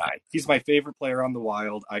Love great. the guy. He's my favorite player on the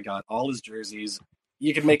Wild. I got all his jerseys.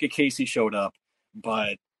 You could make a case he showed up,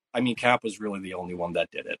 but I mean, Cap was really the only one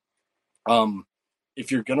that did it.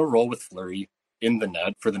 If you're going to roll with Fleury in the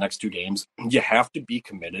net for the next two games, you have to be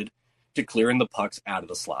committed to clearing the pucks out of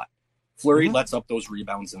the slot. Fleury lets up those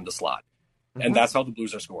rebounds in the slot, and that's how the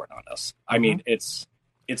Blues are scoring on us. I mean, it's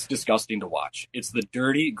disgusting to watch. It's the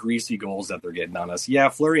dirty, greasy goals that they're getting on us. Yeah,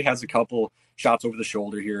 Fleury has a couple shots over the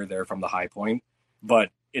shoulder here or there from the high point, but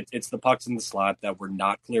it's the pucks in the slot that we're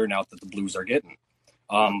not clearing out that the Blues are getting.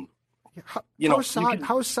 How's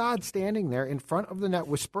Saad standing there in front of the net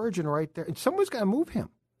with Spurgeon right there? And someone's got to move him.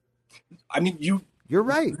 I mean, you're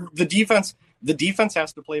right. The defense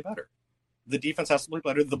has to play better. The defense has to play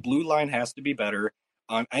better. The blue line has to be better.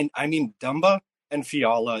 I mean, Dumba and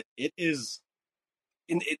Fiala, it is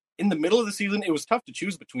in the middle of the season, it was tough to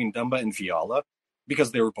choose between Dumba and Fiala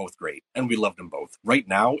because they were both great and we loved them both. Right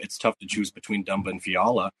now, it's tough to choose between Dumba and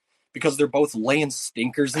Fiala because they're both laying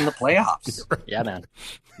stinkers in the playoffs. Yeah, man.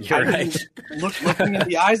 You're right. Look me in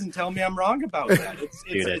the eyes and tell me I'm wrong about that.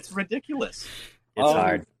 It's ridiculous. It's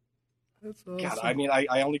hard. That's awesome. God, I mean,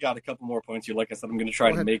 I only got a couple more points here. Like I said, I'm going to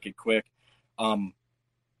try to make it quick.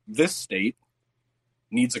 This state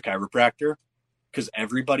needs a chiropractor because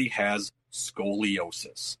everybody has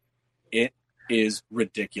scoliosis. It is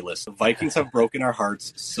ridiculous. The Vikings have broken our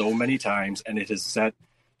hearts so many times, and it has set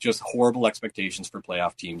just horrible expectations for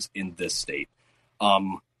playoff teams in this state.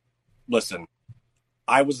 Listen,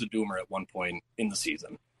 I was a doomer at one point in the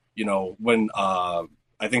season. You know, when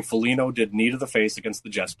I think Foligno did knee to the face against the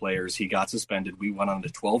Jets players, he got suspended. We went on a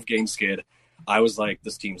 12-game skid. I was like,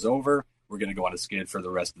 this team's over. We're going to go on a skid for the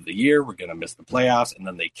rest of the year. We're going to miss the playoffs. And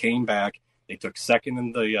then they came back. They took second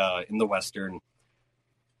in the Western.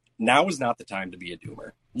 Now is not the time to be a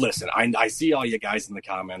doomer. Listen, I see all you guys in the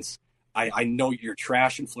comments. I know you're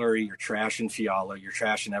trashing Fleury, you're trashing Fiala, you're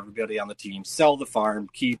trashing everybody on the team. Sell the farm,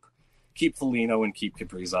 keep Foligno and keep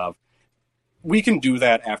Kaprizov. We can do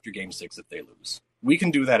that after Game 6 if they lose. We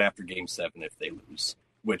can do that after Game 7 if they lose.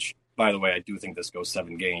 Which, by the way, I do think this goes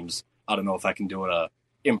 7 games. I don't know if I can do it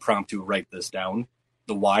impromptu write this down.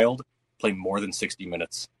 The Wild play more than 60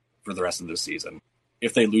 minutes for the rest of this season.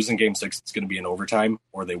 If they lose in Game 6, it's going to be in overtime,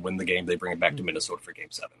 or they win the game, they bring it back to Minnesota for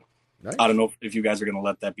Game 7. Nice. I don't know if you guys are going to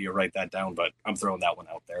let that be or write that down, but I'm throwing that one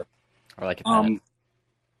out there. I like it. I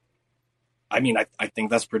mean, I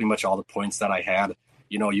think that's pretty much all the points that I had.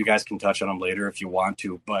 You know, you guys can touch on them later if you want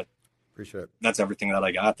to, but appreciate it. That's everything that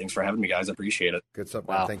I got. Thanks for having me, guys. I appreciate it. Good stuff,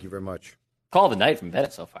 man. Thank you very much. Call of the night from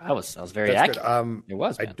Bennett so far. I was very That's accurate. Good. It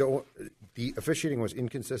was. Man. The officiating was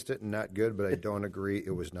inconsistent and not good, but I don't agree.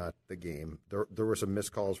 It was not the game. There were some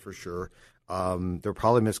missed calls for sure. There were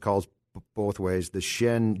probably missed calls both ways. The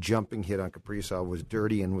Schenn jumping hit on Kaprizov was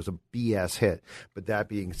dirty and was a BS hit. But that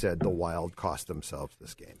being said, the Wild cost themselves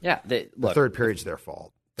this game. Yeah, the third period's their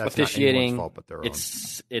fault. That's officiating, not anyone's fault but their own.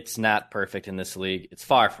 It's not perfect in this league. It's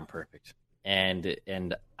far from perfect. And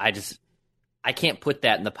I can't put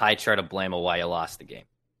that in the pie chart of blame of why you lost the game.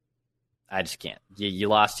 I just can't. You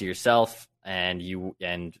lost to yourself, and your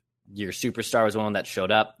superstar was the one that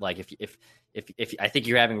showed up. Like if I think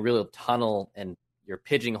you're having real tunnel and you're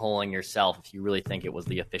pigeonholing yourself if you really think it was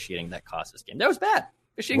the officiating that cost this game. That was bad.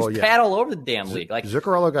 Officiating's bad all over the damn league. Like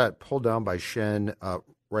Zuccarello got pulled down by Schenn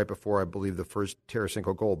right before, I believe, the first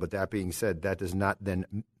Tarasenko goal. But that being said, that does not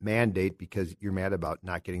then mandate, because you're mad about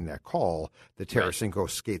not getting that call, that Tarasenko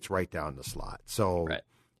skates right down the slot. So,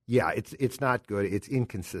 yeah, it's not good. It's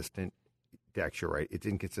inconsistent. Dax, you're right. It's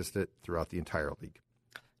inconsistent throughout the entire league.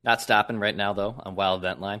 Not stopping right now, though, on Wild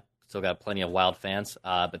Vent Line. Still got plenty of Wild fans.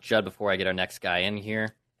 But, Judd, before I get our next guy in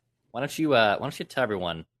here, why don't you tell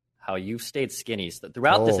everyone how you've stayed skinny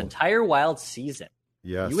throughout this entire Wild season?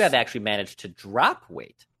 Yes. You have actually managed to drop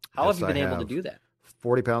weight. How have you been able to do that?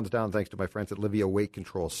 40 pounds down thanks to my friends at Livia Weight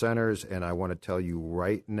Control Centers. And I want to tell you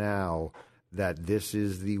right now that this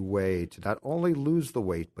is the way to not only lose the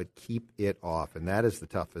weight, but keep it off. And that is the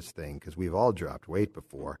toughest thing, because we've all dropped weight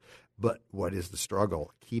before. But what is the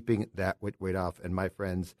struggle? Keeping that weight off. And my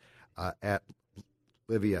friends at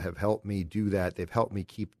Livia have helped me do that. They've helped me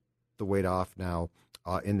keep the weight off now.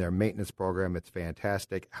 In their maintenance program. It's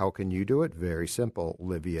fantastic. How can you do it? Very simple.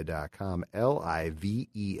 Livea.com,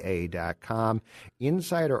 Livea.com,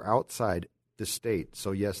 inside or outside the state.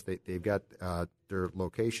 So, yes, they've got their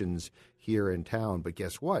locations here in town. But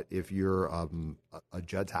guess what? If you're a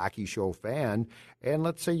Judd's Hockey Show fan, and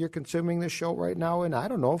let's say you're consuming this show right now in, I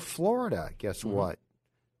don't know, Florida, guess what?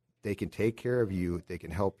 They can take care of you. They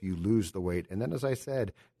can help you lose the weight. And then, as I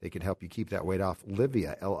said, they can help you keep that weight off.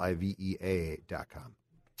 Livea, Livea.com.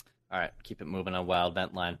 All right, keep it moving on Wild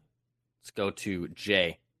Vent Line. Let's go to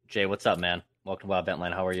Jay. Jay, what's up, man? Welcome to Wild Vent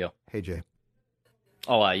Line. How are you? Hey, Jay.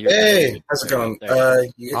 Oh, hey, how's it going?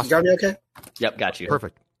 You got me okay? Yep, got you.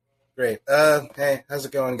 Perfect. Great. Hey, how's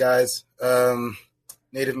it going, guys?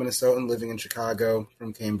 Native Minnesotan living in Chicago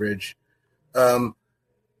from Cambridge. I'm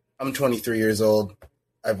 23 years old.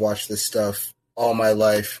 I've watched this stuff all my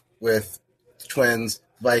life with the Twins,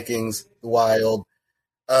 Vikings, the Wild.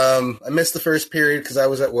 I missed the first period because I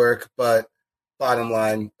was at work, but bottom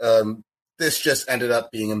line, this just ended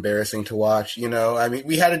up being embarrassing to watch. You know, I mean,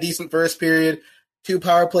 we had a decent first period, 2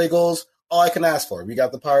 power play goals, all I can ask for. We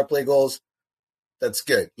got the power play goals. That's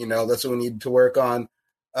good. You know, that's what we need to work on.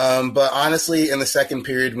 But honestly, in the second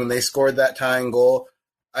period, when they scored that tying goal,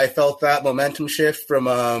 I felt that momentum shift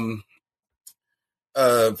from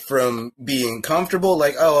being comfortable,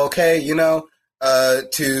 like, oh, okay, you know,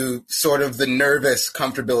 to sort of the nervous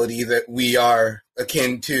comfortability that we are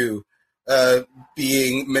akin to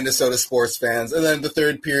being Minnesota sports fans. And then the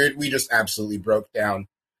third period, we just absolutely broke down,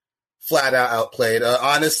 flat out outplayed.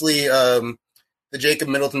 Honestly, the Jacob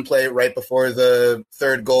Middleton play right before the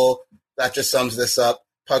third goal, that just sums this up.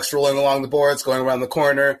 Puck's rolling along the boards, going around the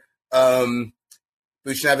corner.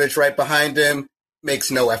 Buchnevich right behind him,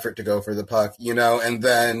 makes no effort to go for the puck, you know, and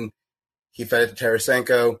then he fed it to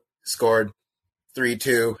Tarasenko, scored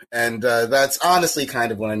 3-2, and that's honestly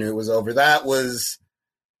kind of when I knew it was over. That was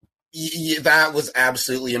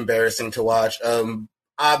absolutely embarrassing to watch.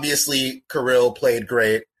 Obviously, Kirill played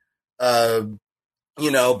great, you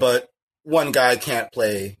know, but one guy can't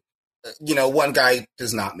play, you know, one guy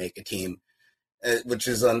does not make a team, which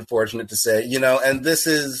is unfortunate to say, you know, and this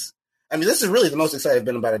is really the most excited I've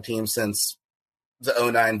been about a team since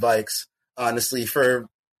the 09 Vikes, honestly, for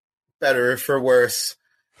better or for worse.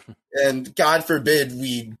 And God forbid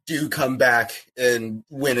we do come back and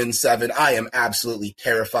win in 7. I am absolutely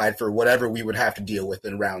terrified for whatever we would have to deal with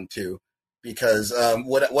in round 2, because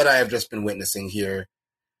what I have just been witnessing here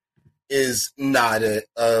is not it.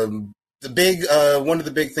 One of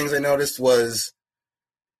the big things I noticed was,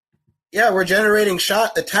 yeah, we're generating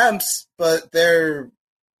shot attempts, but they're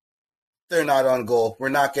not on goal. We're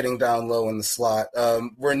not getting down low in the slot.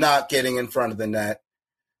 We're not getting in front of the net,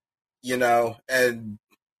 you know, and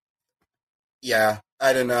yeah,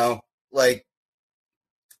 I don't know. Like,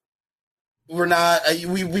 we're not,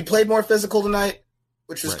 we played more physical tonight,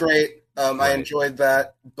 which was great. I enjoyed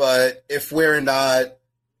that. But if we're not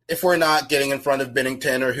getting in front of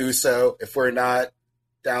Binnington or Husso, if we're not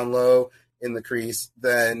down low in the crease,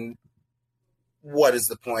 then what is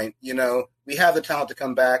the point? You know, we have the talent to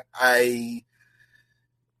come back. I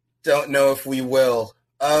don't know if we will.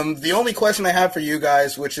 The only question I have for you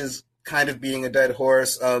guys, which is kind of being a dead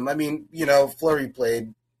horse, I mean, you know, Fleury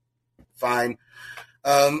played fine.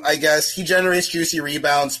 I guess he generates juicy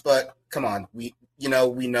rebounds, but come on, we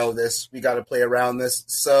know this. We got to play around this.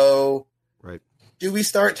 So, right. Do we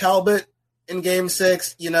start Talbot in Game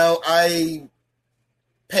 6? I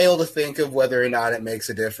pale to think of whether or not it makes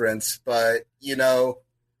a difference. But,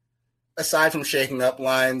 aside from shaking up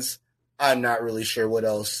lines, I'm not really sure what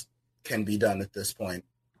else can be done at this point.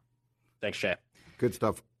 Thanks, Shay. Good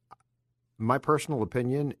stuff. My personal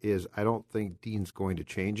opinion is I don't think Dean's going to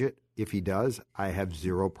change it. If he does, I have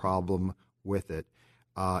zero problem with it.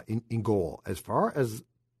 In goal, as far as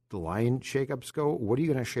the line shakeups go, what are you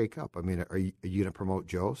going to shake up? I mean, are you going to promote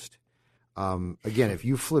Jost? Again, if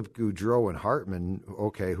you flip Goudreau and Hartman,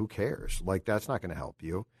 okay, who cares? Like, that's not going to help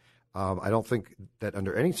you. I don't think that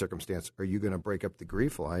under any circumstance are you going to break up the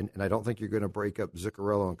Grief line, and I don't think you're going to break up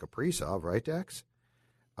Zuccarello and Kaprizov, right, Dex?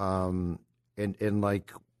 And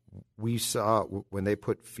like we saw when they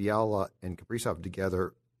put Fiala and Kaprizov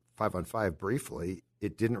together 5-on-5 briefly,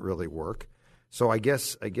 it didn't really work. So I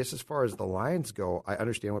guess as far as the lines go, I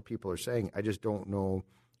understand what people are saying. I just don't know.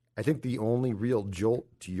 I think the only real jolt,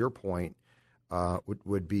 to your point,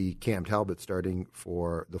 would be Cam Talbot starting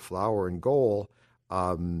for the Flower in goal.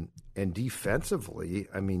 And defensively,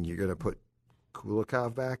 I mean, you're going to put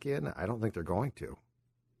Kulikov back in? I don't think they're going to.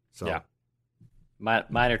 So yeah.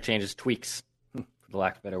 Minor changes, tweaks, for the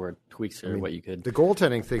lack of a better word. Tweaks are what you could. The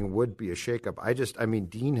goaltending thing would be a shakeup.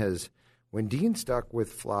 When Dean stuck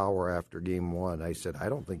with Flower after Game 1, I said, I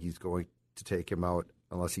don't think he's going to take him out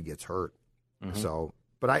unless he gets hurt. Mm-hmm. So,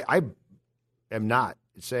 but I am not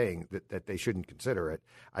saying that they shouldn't consider it.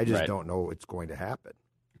 I just don't know it's going to happen.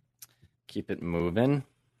 Keep it moving.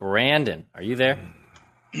 Brandon, are you there?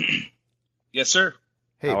 Yes, sir.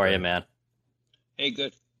 Hey, how are you, man? Hey,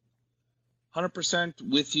 good. 100%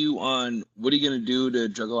 with you on what are you going to do to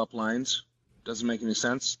juggle up lines. Doesn't make any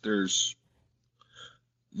sense. The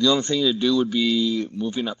only thing to do would be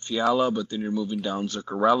moving up Fiala, but then you're moving down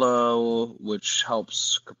Zuccarello, which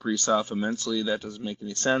helps Kaprizov immensely. That doesn't make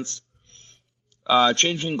any sense.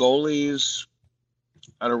 Changing goalies,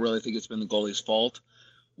 I don't really think it's been the goalie's fault.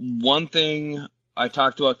 One thing I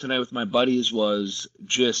talked about tonight with my buddies was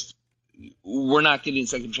just we're not getting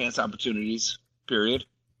second chance opportunities, period,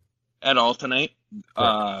 at all tonight.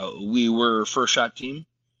 Right. We were first shot team.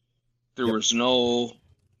 There was no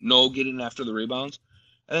getting after the rebounds.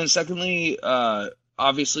 And then secondly,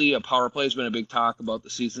 obviously a power play has been a big talk about the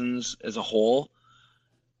seasons as a whole.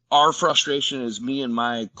 Our frustration is me and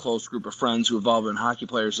my close group of friends who have all been hockey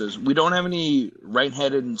players is we don't have any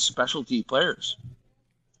right-handed and specialty players.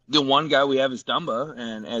 The one guy we have is Dumba,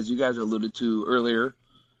 and as you guys alluded to earlier,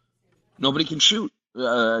 nobody can shoot.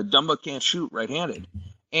 Dumba can't shoot right-handed.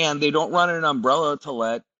 And they don't run an umbrella to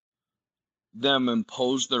let them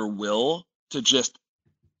impose their will to just,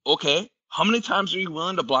 okay, how many times are you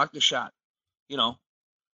willing to block the shot?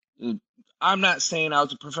 I'm not saying I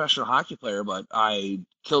was a professional hockey player, but I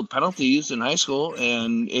killed penalties in high school,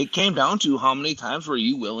 and it came down to how many times were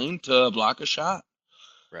you willing to block a shot?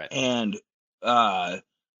 Right. And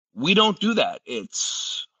we don't do that.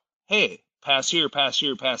 It's, hey, pass here, pass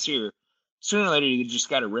here, pass here. Sooner or later, you just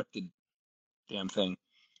got to rip the damn thing.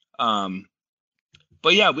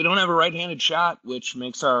 But yeah, we don't have a right-handed shot, which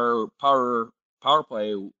makes our power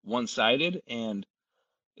play one-sided, and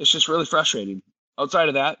it's just really frustrating. Outside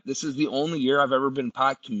of that, this is the only year I've ever been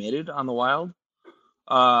pot committed on the Wild.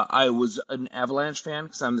 I was an Avalanche fan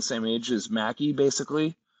because I'm the same age as Mackie,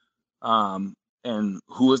 basically. And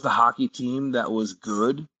who was the hockey team that was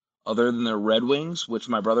good other than the Red Wings, which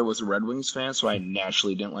my brother was a Red Wings fan, so I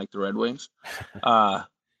naturally didn't like the Red Wings. But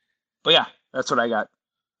yeah, that's what I got.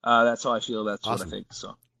 That's how I feel. That's awesome. What I think.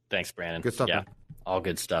 So thanks, Brandon. Good stuff. Yeah, man. All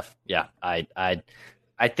good stuff. Yeah, I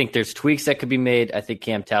think there's tweaks that could be made. I think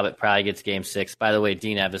Cam Talbot probably gets Game 6. By the way,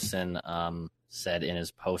 Dean Evison said in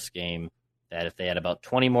his post game that if they had about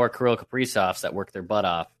 20 more Kirill Kaprizovs that worked their butt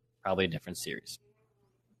off, probably a different series.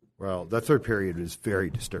 Well, that third period was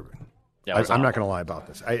very disturbing. I'm not going to lie about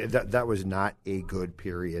this. That was not a good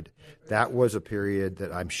period. That was a period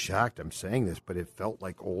that I'm shocked I'm saying this, but it felt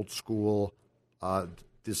like old school,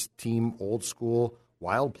 this team old school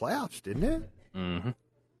Wild playoffs, didn't it? Mm-hmm.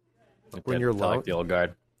 When you're like the old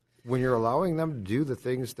guard. When you're allowing them to do the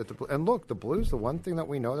things that and look, the Blues, the one thing that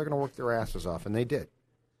we know, they're going to work their asses off, and they did.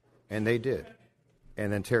 And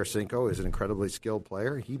then Tarasenko is an incredibly skilled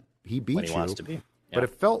player. He beat when he wants to be. Yeah. But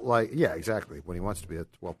it felt like, yeah, exactly. When he wants to be,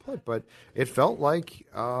 that's well put. But it felt like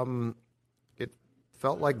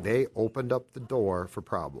they opened up the door for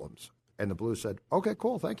problems, and the Blues said, "Okay,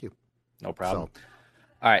 cool, thank you, no problem." So,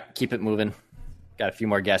 all right, keep it moving. Got a few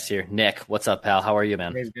more guests here. Nick, what's up, pal? How are you,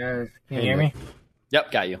 man? Hey, guys. Can you hear me?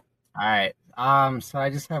 Yep, got you. All right. So I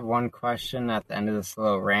just have one question at the end of this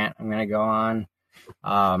little rant I'm going to go on.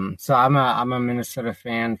 So I'm a Minnesota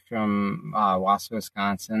fan from Wausau,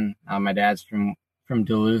 Wisconsin. My dad's from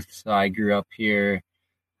Duluth, so I grew up here.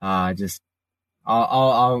 I'm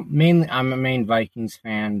a main Vikings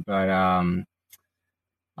fan, but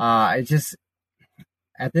I just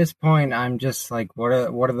at this point I'm just like, what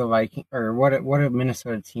are the Vikings, or what do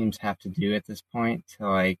Minnesota teams have to do at this point to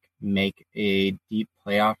like make a deep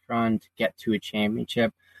playoff run to get to a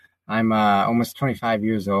championship? I'm almost 25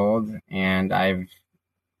 years old, and I've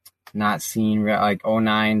not seen like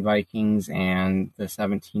 09 Vikings and the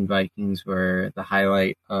 17 Vikings were the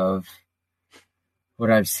highlight of what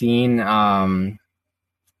I've seen.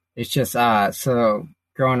 It's just so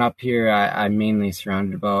growing up here, I'm mainly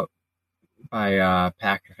surrounded by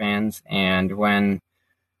Packer fans, and when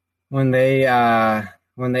they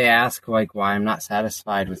ask like why I'm not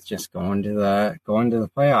satisfied with just going to the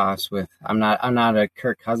playoffs with I'm not a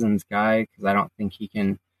Kirk Cousins guy because I don't think he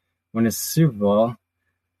can win a Super Bowl.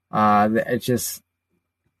 They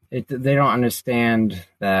don't understand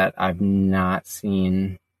that I've not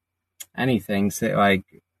seen anything. So like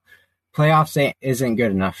playoffs isn't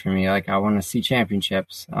good enough for me. Like I want to see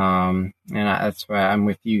championships. That's why I'm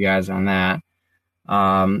with you guys on that.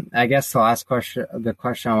 I guess the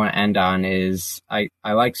question I want to end on is I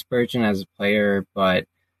like Spurgeon as a player, but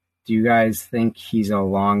do you guys think he's a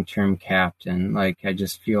long-term captain? Like I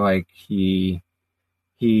just feel like he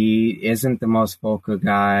isn't the most vocal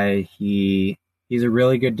guy. He's a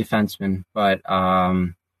really good defenseman, but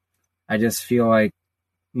I just feel like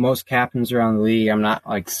most captains around the league, I'm not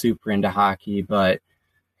like super into hockey, but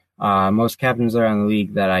most captains around the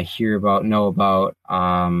league that I know about,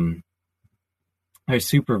 are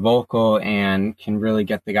super vocal and can really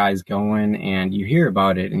get the guys going, and you hear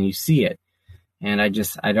about it and you see it. And I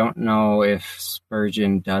don't know if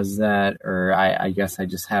Spurgeon does that, or I guess I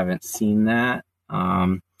just haven't seen that.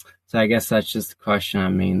 So I guess that's just the question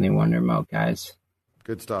I'm mainly wondering about, guys.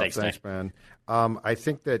 Good stuff. Thanks man. I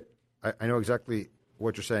think that I know exactly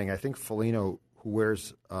what you're saying. I think Foligno, who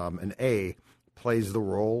wears an A, plays the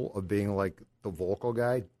role of being like the vocal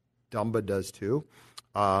guy. Dumba does too.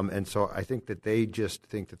 And so I think that they just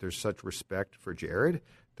think that there's such respect for Jared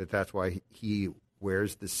that's why he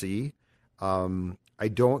wears the C. I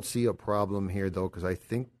don't see a problem here, though, because I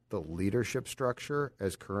think the leadership structure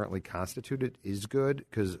as currently constituted is good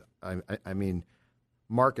because, I mean,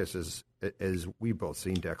 Marcus is, as we both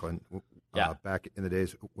seen, Declan, back in the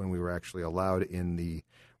days when we were actually allowed in the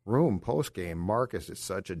room post-game, Marcus is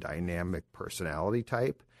such a dynamic personality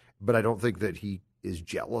type, but I don't think that he is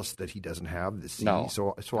jealous that he doesn't have the C. No,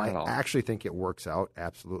 so I actually think it works out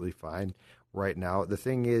absolutely fine right now. The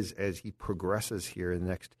thing is, as he progresses here in the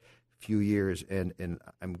next few years, and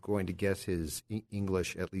I'm going to guess his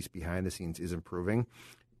English, at least behind the scenes, is improving.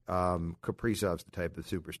 Kaprizov's the type of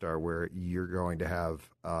superstar where you're going to have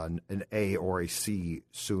an A or a C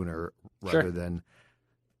sooner rather than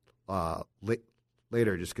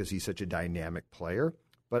later, just because he's such a dynamic player.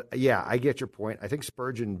 But yeah, I get your point. I think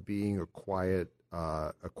Spurgeon being a quiet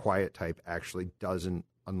type actually doesn't,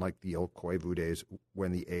 unlike the old Koivu days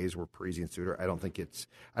when the A's were Parise and Suter. I don't think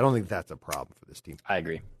that's a problem for this team. I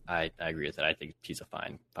agree. I agree with that. I think he's a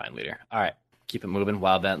fine leader. All right, keep it moving.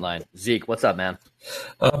 Wild Vent Line. Zeke, what's up, man?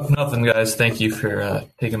 Nothing, guys. Thank you for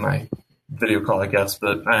taking my video call, I guess.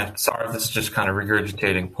 But sorry if this is just kind of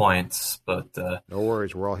regurgitating points. But no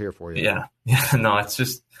worries, we're all here for you. Yeah. No, it's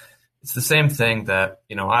the same thing that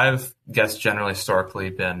I've guessed generally historically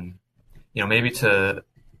been maybe to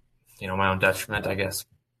my own detriment, I guess,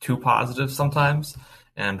 too positive sometimes.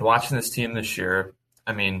 And watching this team this year,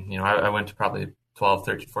 I mean, I went to probably 12,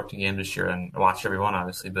 13, 14 games this year and watched every one,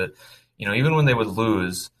 obviously. But, even when they would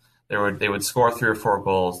lose, they would score 3 or 4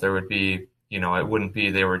 goals. There would be, it wouldn't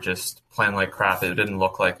be they were just playing like crap. It didn't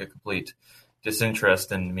look like a complete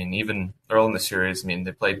disinterest. And, I mean, even early in the series,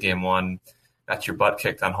 they played game 1, got your butt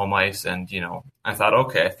kicked on home ice. And, I thought,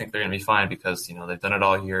 okay, I think they're going to be fine because, they've done it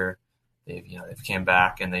all year. They've came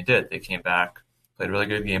back, and they did. They came back, played a really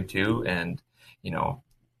good game 2, and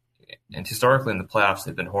and historically in the playoffs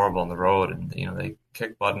they've been horrible on the road, and they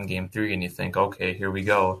kick butt in game 3, and you think, okay, here we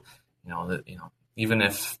go. Even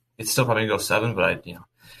if it's still probably gonna go 7, but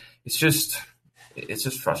it's just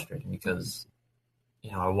frustrating because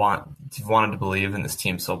I wanted to believe in this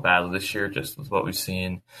team so badly this year, just with what we've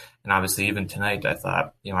seen, and obviously even tonight I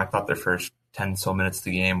thought their first 10 so minutes of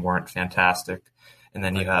the game weren't fantastic. And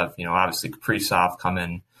then you have, obviously Kaprizov come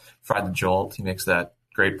in, fried the jolt. He makes that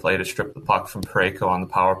great play to strip the puck from Parayko on the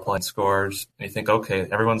power play and scores. And you think, okay,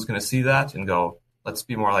 everyone's going to see that and go, let's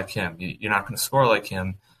be more like him. You're not going to score like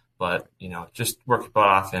him, but, just work your butt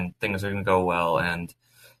off and things are going to go well. And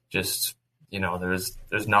just,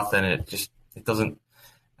 there's nothing.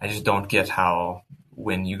 I just don't get how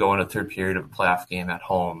when you go into the third period of a playoff game at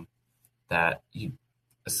home that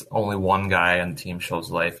only one guy on the team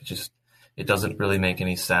shows life. It doesn't really make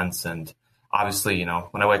any sense. And obviously,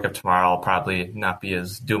 when I wake up tomorrow, I'll probably not be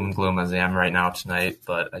as doom and gloom as I am right now tonight,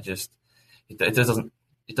 but it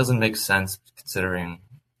doesn't make sense considering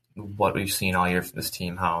what we've seen all year from this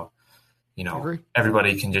team, how,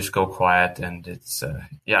 everybody can just go quiet. And it's,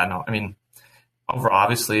 overall,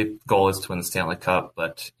 obviously, goal is to win the Stanley Cup.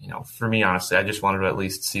 But, for me, honestly, I just wanted to at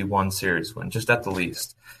least see one series win, just at the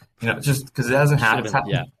least. Just because it hasn't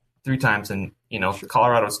happened 3 times. And,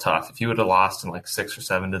 Colorado's tough. If you would have lost in like 6 or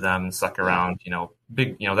 7 to them and stuck around,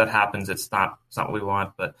 big, that happens. It's not what we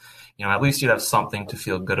want. But, at least you'd have something to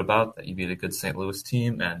feel good about, that you beat a good St. Louis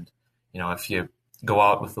team. And, if you go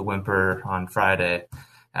out with the whimper on Friday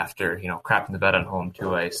after, crapping the bed on home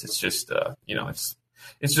 2 ice, it's just,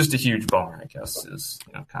 it's just a huge bummer, I guess, is,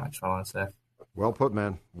 kind of what I want to say. Well put,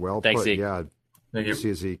 man. Well Thanks, put. Zeke. Yeah. Thank you.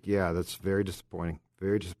 See, Zeke. Yeah, that's very disappointing.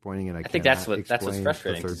 Very disappointing. And I think that's what's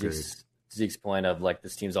frustrating. Zeke's point of like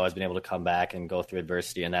this team's always been able to come back and go through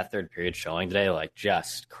adversity, and that third period showing today, like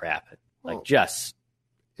just crap.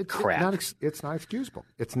 Crap. It's not excusable.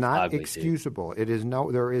 It's not ugly, excusable.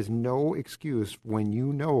 There is no excuse when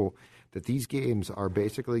you know that these games are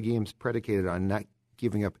basically games predicated on not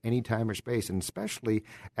giving up any time or space, and especially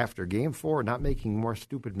after Game 4, not making more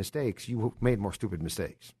stupid mistakes. You made more stupid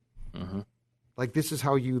mistakes. Mm-hmm. Like, this is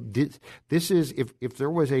how you did. This is, if there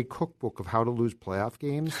was a cookbook of how to lose playoff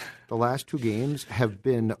games, the last 2 games have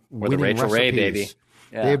been winning the Rachel recipes. Ray, baby.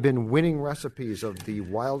 Yeah. They have been winning recipes of the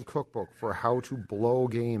wild cookbook for how to blow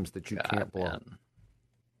games that you can't blow. Man.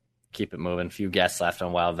 Keep it moving. A few guests left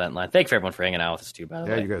on Wild Vent Line. Thanks for everyone for hanging out with us too, by the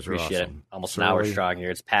way. Yeah, you guys are Appreciate awesome. It. Almost an hour strong here.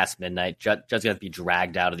 It's past midnight. Judd's going to be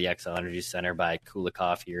dragged out of the XL Energy Center by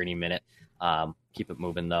Kulikov here any minute. Keep it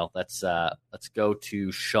moving, though. Let's go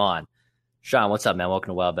to Sean. Sean, what's up, man? Welcome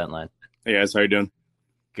to Wild Vent Line. Hey, guys. How you doing?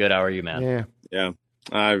 Good. How are you, man? Yeah.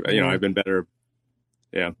 I've been better.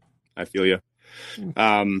 Yeah, I feel you.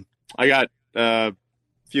 I got a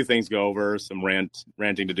few things to go over, some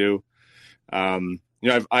ranting to do.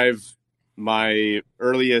 I've my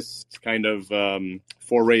earliest kind of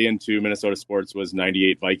foray into Minnesota sports was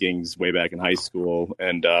 '98 Vikings way back in high school,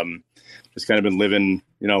 and just kind of been living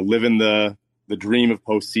the dream of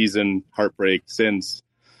postseason heartbreak since.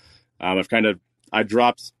 I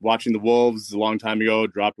dropped watching the Wolves a long time ago,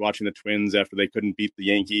 dropped watching the Twins after they couldn't beat the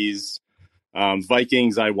Yankees.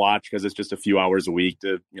 Vikings I watch because it's just a few hours a week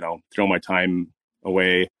to, throw my time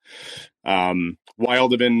away.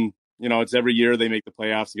 Wild have been, it's every year they make the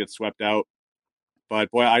playoffs and get swept out. But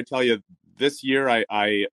boy, I tell you, this year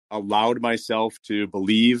I allowed myself to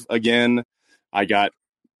believe again. I got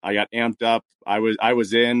amped up. I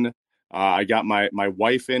was in. I got my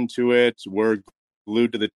wife into it. We're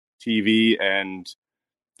glued to the TV, and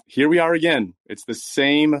here we are again. It's the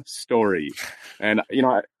same story. And,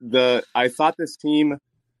 I thought this team,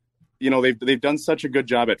 they've done such a good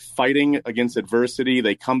job at fighting against adversity.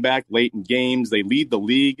 They come back late in games. They lead the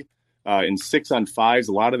league in 6-on-5s.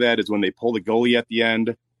 A lot of that is when they pull the goalie at the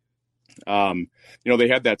end. They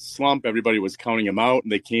had that slump. Everybody was counting them out,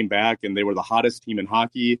 and they came back, and they were the hottest team in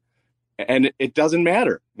hockey. And it doesn't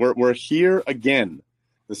matter. We're here again,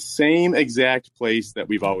 the same exact place that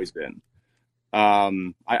we've always been.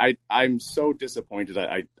 I'm so disappointed.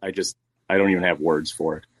 I don't even have words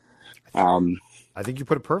for it. I think you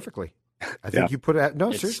put it perfectly. I think you put it.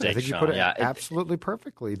 No, seriously, I think you put it absolutely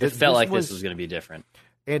perfectly. It felt like this was going to be different.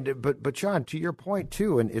 And but John, to your point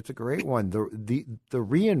too, and it's a great one. The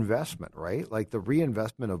reinvestment, right? Like the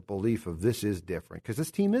reinvestment of belief of this is different because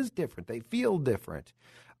this team is different. They feel different.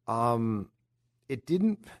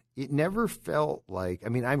 It never felt like. I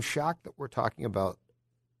mean, I'm shocked that we're talking about.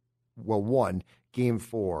 Well, Game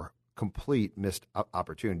 4, complete missed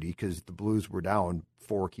opportunity because the Blues were down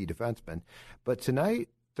 4 key defensemen. But tonight,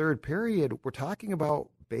 third period, we're talking about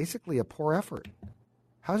basically a poor effort.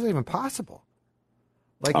 How's it even possible?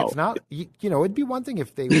 Like it's not, it'd be one thing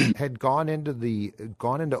if they had gone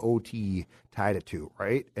into OT tied at 2,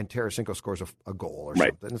 right? And Tarasenko scores a goal or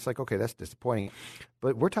something. It's like, okay, that's disappointing.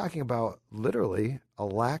 But we're talking about literally a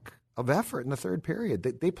lack of effort in the third period.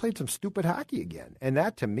 They played some stupid hockey again. And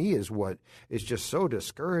that to me is what is just so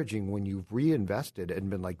discouraging when you've reinvested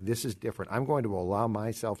and been like, this is different. I'm going to allow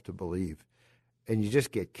myself to believe. And you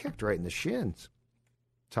just get kicked right in the shins.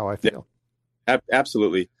 That's how I feel. Yeah,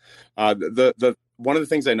 absolutely. The one of the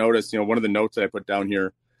things I noticed, one of the notes that I put down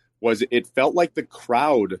here was it felt like the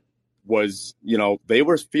crowd was, they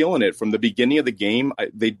were feeling it from the beginning of the game.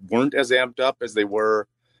 They weren't as amped up as they were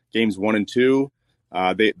games 1 and 2.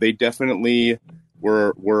 They definitely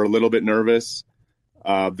were a little bit nervous.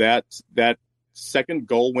 That second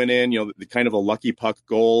goal went in, the kind of a lucky puck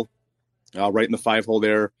goal right in the 5-hole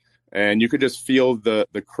there. And you could just feel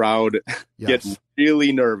the crowd get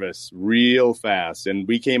really nervous real fast. And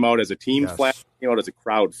we came out as a team flat, came out as a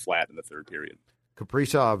crowd flat in the third period.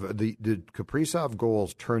 Kaprizov, the Kaprizov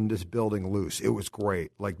goals turned this building loose. It was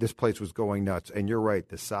great. Like, this place was going nuts. And you're right,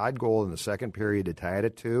 the side goal in the second period to tie it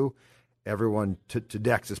at 2, everyone, to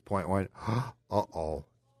Dex's point, went, uh-oh.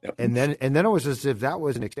 Yep. And then it was as if that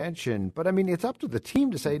was an extension. But, I mean, it's up to the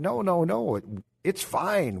team to say, no, it's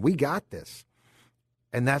fine. We got this.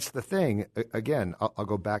 And that's the thing. Again, I'll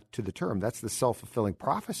go back to the term. That's the self-fulfilling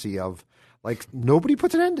prophecy of, like, nobody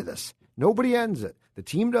puts an end to this. Nobody ends it. The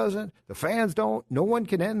team doesn't. The fans don't. No one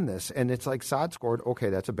can end this. And it's like Saad scored. Okay,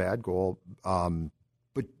 that's a bad goal.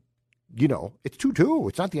 But, it's 2-2.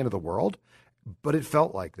 It's not the end of the world. But it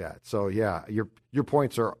felt like that. So, yeah, your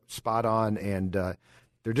points are spot on, and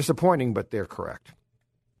they're disappointing, but they're correct.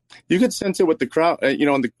 You could sense it with the crowd.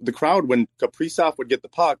 And the crowd, when Kaprizov would get the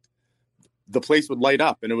puck, the place would light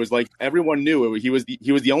up, and it was like everyone knew he was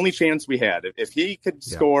the only chance we had. If he could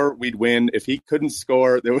score, we'd win. If he couldn't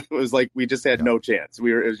score, it was like we just had no chance. It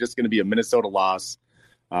was just going to be a Minnesota loss,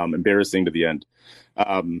 embarrassing to the end.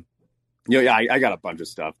 I got a bunch of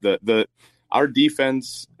stuff. Our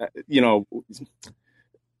defense, I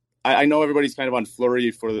know everybody's kind of on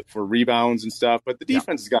Fleury for rebounds and stuff, but the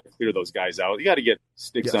defense has got to clear those guys out. You got to get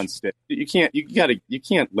sticks on sticks. You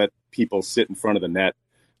can't let people sit in front of the net.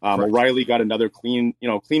 O'Reilly got another clean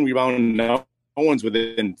rebound. No one's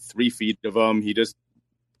within 3 feet of him. He just,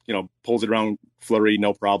 pulls it around Fleury,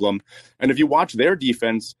 no problem. And if you watch their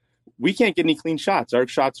defense, we can't get any clean shots. Our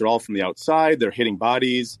shots are all from the outside. They're hitting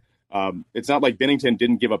bodies. It's not like Binnington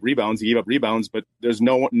didn't give up rebounds. He gave up rebounds, but there's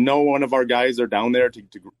no one of our guys are down there to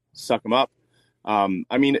suck them up.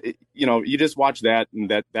 You just watch that, and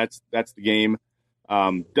that's the game.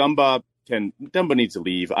 Dumba needs to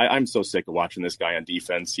leave. I'm so sick of watching this guy on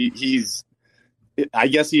defense. I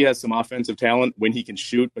guess he has some offensive talent when he can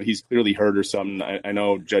shoot, but he's clearly hurt or something. I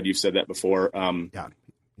know, Judd, you've said that before.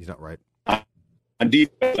 He's not right. On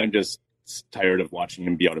defense, I'm just tired of watching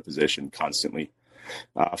him be out of position constantly.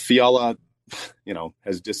 Fiala,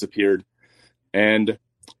 has disappeared. And,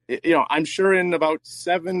 I'm sure in about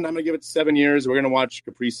I'm going to give it 7 years, we're going to watch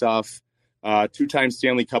Kaprizov, 2-time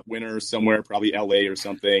Stanley Cup winner somewhere, probably LA or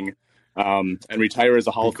something. And retire as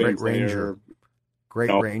a Hall of Fame player.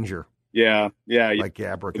 Great Ranger. Yeah. Like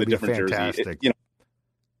Gabrick. It'd be fantastic.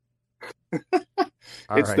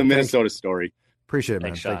 It's the Minnesota story. Appreciate it,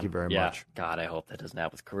 man. Thank you very much. God, I hope that doesn't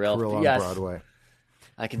happen with Kirill. Kirill on Broadway.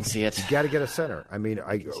 I can see it. You got to get a center. I mean,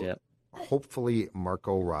 hopefully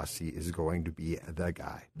Marco Rossi is going to be the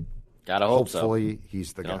guy. Gotta hope so. Hopefully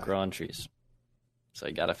he's the guy. Don't grow on trees. So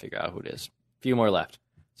you got to figure out who it is. A few more left.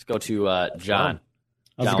 Let's go to John.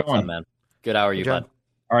 How's it going, man? Good. How are you, bud?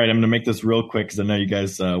 All right, I'm going to make this real quick because I know you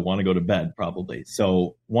guys want to go to bed probably.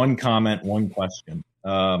 So one comment, one question.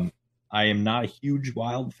 I am not a huge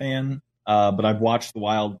Wild fan, but I've watched the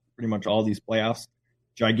Wild pretty much all these playoffs.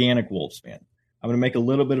 Gigantic Wolves fan. I'm going to make a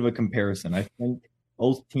little bit of a comparison. I think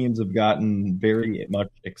both teams have gotten very much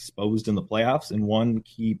exposed in the playoffs in one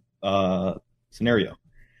key scenario.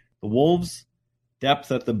 The Wolves,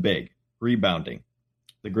 depth at the big, rebounding.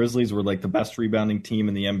 The Grizzlies were like the best rebounding team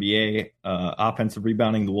in the NBA. Offensive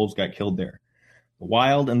rebounding, the Wolves got killed there. The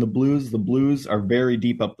Wild and the Blues are very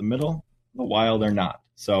deep up the middle. The Wild are not.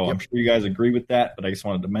 So I'm sure you guys agree with that, but I just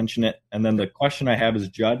wanted to mention it. And then the question I have is,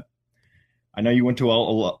 Judd, I know you went to a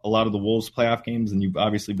lot of the Wolves playoff games, and you've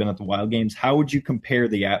obviously been at the Wild games. How would you compare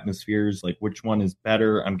the atmospheres? Like, which one is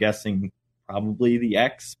better? I'm guessing probably the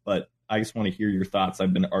X, but I just want to hear your thoughts.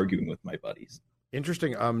 I've been arguing with my buddies.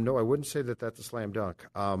 Interesting. No, I wouldn't say that that's a slam dunk.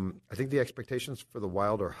 I think the expectations for the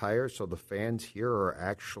Wild are higher, so the fans here are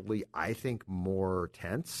actually, I think, more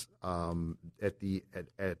tense. At the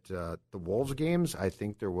Wolves games, I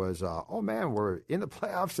think there was, oh man, we're in the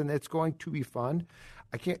playoffs and it's going to be fun.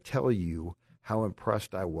 I can't tell you how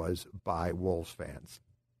impressed I was by Wolves fans.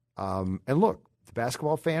 And look, the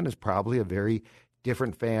basketball fan is probably a very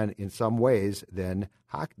different fan in some ways than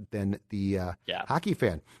the hockey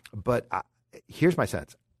fan, but. Here's my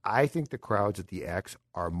sense. I think the crowds at the X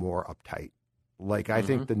are more uptight. Like, I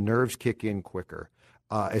think the nerves kick in quicker.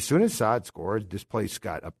 As soon as Saad scored, this place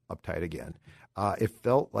got uptight again. It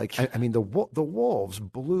felt like, I mean, the Wolves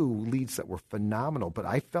blew leads that were phenomenal, but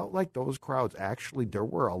I felt like those crowds actually, there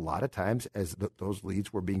were a lot of times as those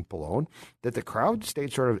leads were being blown, that the crowd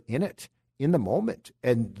stayed sort of in it in the moment,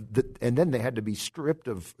 and then they had to be stripped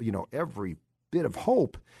of every bit of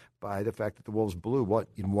hope by the fact that the Wolves blew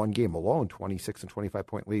in one game alone 26 and 25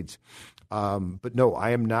 point leads. But no, I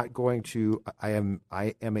am not going to. I am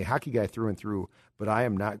a hockey guy through and through, but I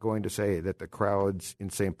am not going to say that the crowds in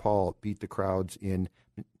St. Paul beat the crowds in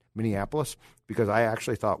Minneapolis, because I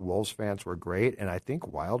actually thought Wolves fans were great, and I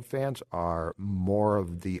think Wild fans are more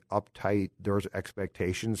of the uptight. There's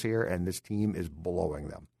expectations here, and this team is blowing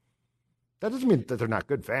them. That doesn't mean that they're not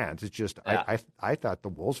good fans. It's just I thought the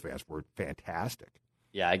Wolves fans were fantastic.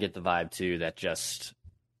 Yeah, I get the vibe too that just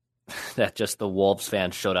the Wolves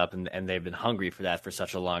fans showed up and they've been hungry for that for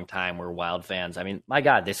such a long time. Where Wild fans, I mean, my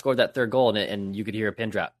God, they scored that third goal and you could hear a pin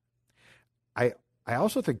drop. I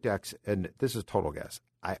also think, Dex, and this is total guess,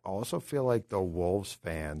 I also feel like the Wolves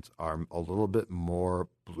fans are a little bit more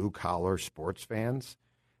blue-collar sports fans,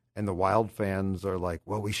 and the Wild fans are like,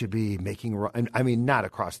 well, we should be making – and I mean, not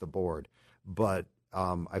across the board, but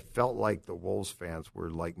I felt like the Wolves fans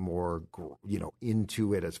were like more,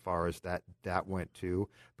 into it as far as that went too.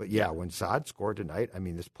 But, yeah, when Saad scored tonight, I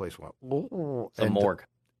mean, this place went – the morgue.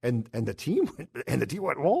 And the team went, and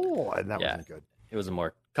that wasn't good. It was a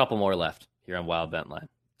morgue. Couple more left here on Wild Vent Line.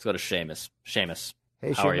 Let's go to Seamus. Seamus.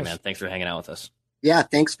 Hey, how are you, man? Thanks for hanging out with us. Yeah,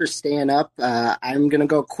 thanks for staying up. I'm going to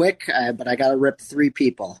go quick, but I got to rip 3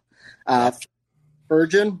 people.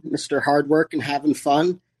 Virgin, Mr. Hard Work and having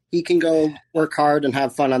fun. He can go work hard and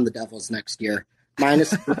have fun on the Devils next year.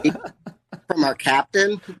 -3 from our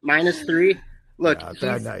captain. -3. Look,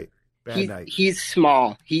 bad night. He's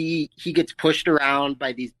small. He gets pushed around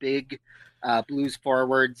by these big Blues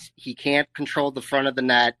forwards. He can't control the front of the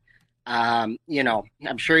net. I'm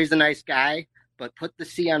sure he's a nice guy, but put the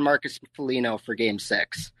C on Marcus Foligno for Game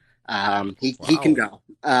 6. He can go.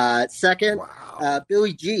 Second,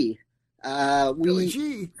 Billy G. Billy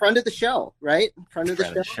G. Friend of the show, right? Friend of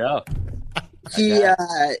the show. He,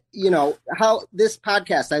 how this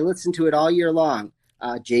podcast, I listen to it all year long.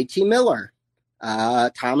 JT Miller,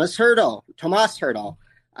 Tomas Hertl,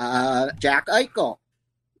 Jack Eichel.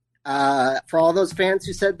 For all those fans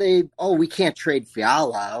who said we can't trade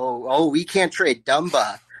Fiala. We can't trade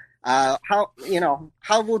Dumba.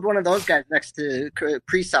 How would one of those guys next to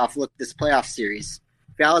Kaprizov look this playoff series?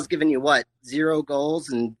 Fiala's given you 0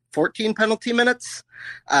 goals and 14 penalty minutes.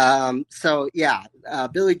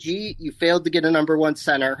 Billy G, you failed to get a number 1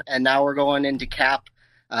 center, and now we're going into cap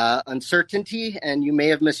uncertainty, and you may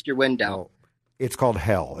have missed your window. It's called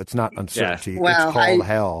hell. It's not uncertainty. Yeah. Well, it's called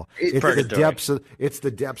hell. It's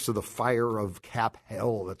the depths of the fire of cap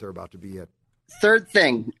hell that they're about to be in. Third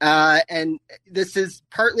thing, and this is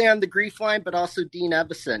partly on the grief line, but also Dean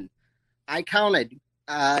Evison. I counted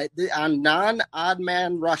on non-odd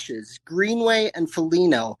man rushes, Greenway and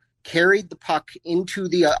Foligno carried the puck into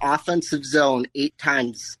the offensive zone 8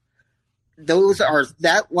 times.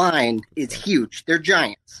 That line is huge. They're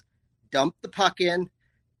giants. Dump the puck in.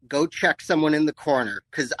 Go check someone in the corner,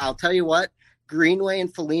 because I'll tell you what, Greenway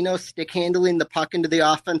and Foligno stick handling the puck into the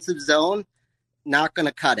offensive zone, not going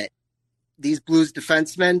to cut it. These Blues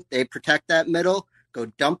defensemen, they protect that middle. Go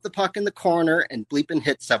dump the puck in the corner and bleep and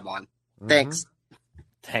hit someone. Thanks.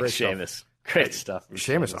 Thanks, Seamus. Great stuff.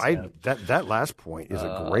 Seamus, that last point is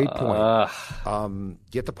a great point.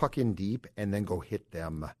 Get the puck in deep and then go hit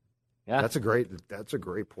them. Yeah, that's a great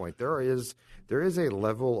point. There is a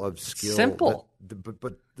level of skill. Simple,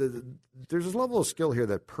 but there's a level of skill here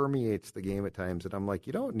that permeates the game at times, and I'm like,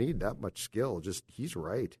 you don't need that much skill. Just he's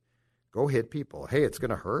right. Go hit people. Hey, it's going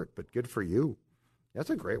to hurt, but good for you. That's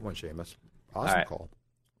a great one, Seamus. Awesome call.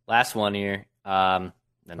 Last one here. Man,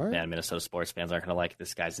 Minnesota sports fans aren't going to like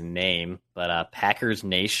this guy's name, but Packers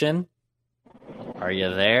Nation, are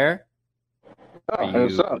you there?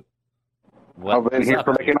 What's up? I've been here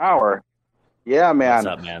for like an hour. Yeah, man. What's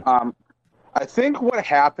up, man? I think what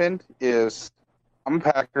happened is I'm a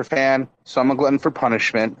Packer fan, so I'm a glutton for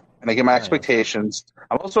punishment, and I get my expectations.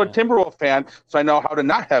 I'm also a Timberwolves fan, so I know how to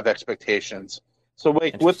not have expectations. So,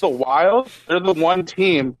 with the Wild, they're the one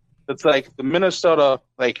team that's like the Minnesota,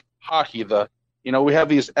 hockey. We have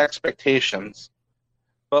these expectations,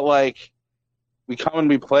 but we come and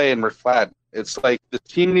we play and we're flat. It's like the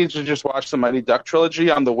team needs to just watch the Mighty Duck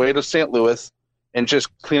trilogy on the way to St. Louis and just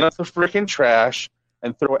clean up the freaking trash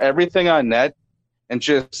and throw everything on net. And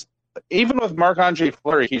just, even with Marc-Andre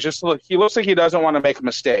Fleury, he looks like he doesn't want to make a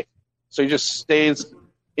mistake. So he just stays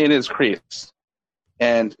in his crease.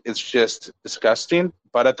 And it's just disgusting.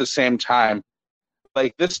 But at the same time,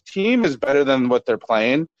 this team is better than what they're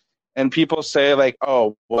playing. And people say,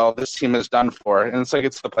 oh, well, this team is done for. And it's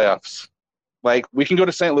it's the playoffs. We can go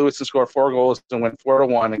to St. Louis and score 4 goals and win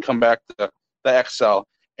 4-1 and come back to the XL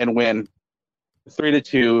and win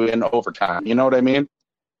 3-2 in overtime. You know what I mean?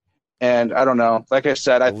 And I don't know. Like I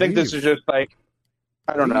said, I think this is just like,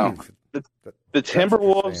 I don't know. The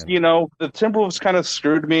Timberwolves, the Timberwolves kind of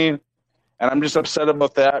screwed me, and I'm just upset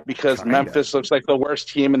about that because Memphis looks like the worst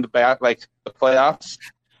team in the playoffs.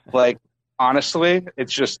 Like, honestly,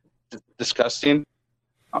 it's just disgusting.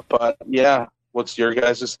 But yeah, what's your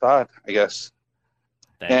guys' thought? I guess.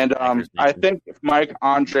 And I think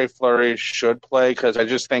Marc-Andre Fleury should play because I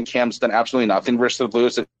just think Cam's done absolutely nothing versus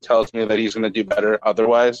Lewis. It tells me that he's going to do better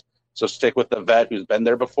otherwise. So stick with the vet who's been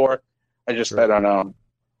there before. I don't know.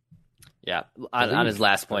 Yeah, on his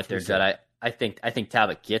last point there, Judd, I think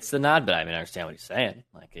Talbot gets the nod, but I understand what he's saying.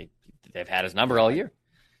 Like they've had his number all year,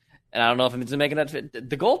 and I don't know if it's making that fit.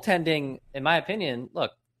 The goaltending, in my opinion,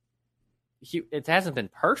 look, it hasn't been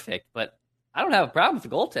perfect, but I don't have a problem with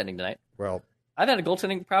the goaltending tonight. Well, I've had a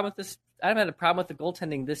goaltending problem with this. I've had a problem with the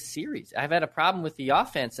goaltending this series. I've had a problem with the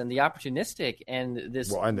offense and the opportunistic and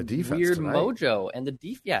this and the defense weird tonight. mojo and the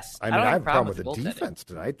defense. Yes, I have a problem with the defense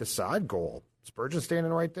tonight. The side goal, Spurgeon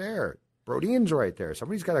standing right there. Brodeen's right there.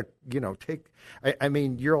 Somebody's got to, take.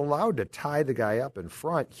 You're allowed to tie the guy up in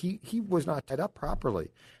front. He was not tied up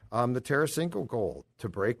properly. The Tarasenko goal to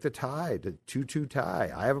break the tie, the 2-2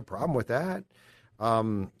 tie. I have a problem with that.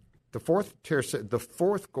 The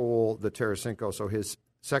fourth goal, the Tarasenko, so his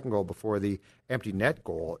second goal before the empty net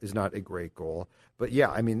goal is not a great goal. But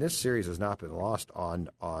yeah, this series has not been lost on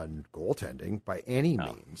goaltending by any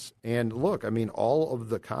means. And look, all of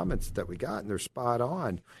the comments that we got, and they're spot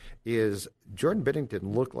on, is Jordan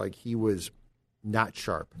Binnington looked like he was not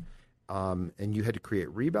sharp. And you had to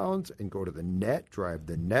create rebounds and go to the net, drive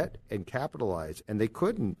the net, and capitalize. And they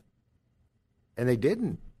couldn't. And they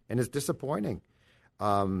didn't. And it's disappointing.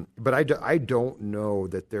 But I don't know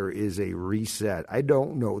that there is a reset. I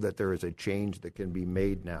don't know that there is a change that can be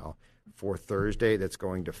made now for Thursday that's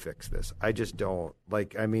going to fix this. I just don't.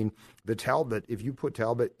 The Talbot, if you put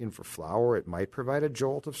Talbot in for Flower, it might provide a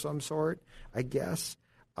jolt of some sort, I guess.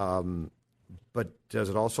 But does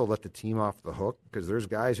it also let the team off the hook? Because there's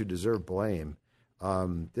guys who deserve blame.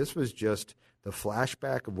 This was just the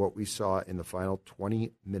flashback of what we saw in the final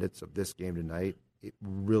 20 minutes of this game tonight. It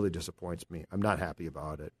really disappoints me. I'm not happy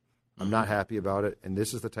about it. And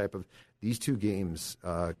this is the type of these two games,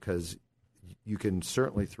 because you can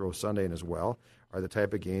certainly throw Sunday in as well, are the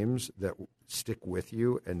type of games that stick with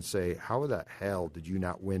you and say, how the hell did you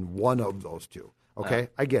not win one of those two? Okay,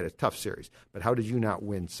 I get it, tough series. But how did you not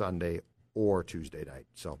win Sunday or Tuesday night?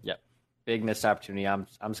 So yeah, big missed opportunity. I'm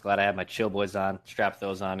just glad I have my chill boys on, strap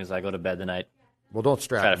those on as I go to bed tonight. Well, don't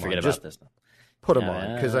strap them on. Try to forget about this. Put them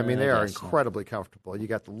on, because, they are incredibly comfortable. You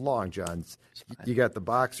got the long johns. You got the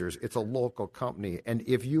boxers. It's a local company. And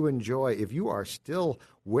if you are still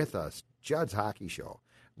with us, Judd's Hockey Show,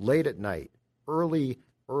 late at night, early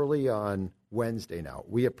on Wednesday now,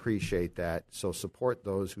 we appreciate that. So support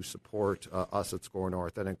those who support us at Score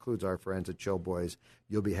North. That includes our friends at Chill Boys.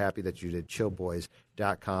 You'll be happy that you did,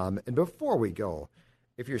 chillboys.com. And before we go,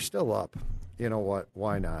 if you're still up, you know what?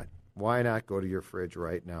 Why not? Why not go to your fridge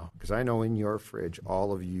right now? Because I know in your fridge,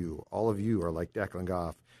 all of you are like Declan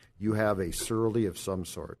Goff. You have a Surly of some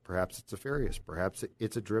sort. Perhaps it's a Furious. Perhaps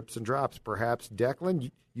it's a Drips and Drops. Perhaps, Declan,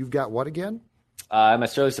 you've got what again? I'm a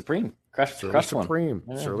Surly Supreme. Surly Supreme.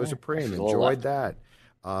 One. Surly Supreme. Enjoyed that.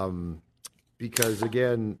 Because,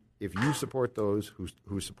 again, if you support those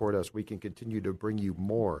who support us, we can continue to bring you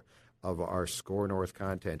more of our Score North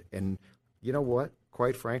content. And you know what?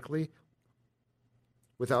 Quite frankly,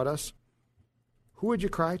 without us, who would you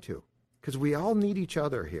cry to? Because we all need each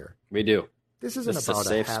other here. We do. This isn't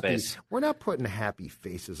about a happy space. We're not putting happy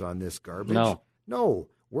faces on this garbage. No,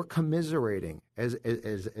 we're commiserating as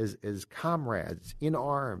comrades in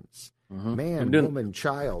arms. Mm-hmm. Man, woman,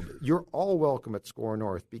 child. You're all welcome at Score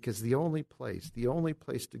North, because the only place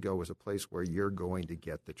to go is a place where you're going to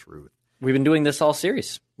get the truth. We've been doing this all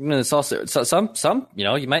series. So some,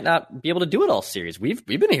 you might not be able to do it all series. We've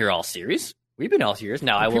been here all series. We've been all years.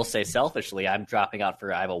 Now, I will say selfishly, I'm dropping out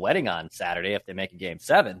I have a wedding on Saturday if they make a Game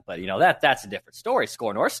 7. But, that's a different story.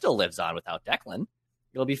 Score North still lives on without Declan.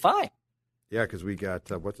 It'll be fine. Yeah, because we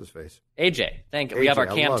got, what's his face? AJ. We have our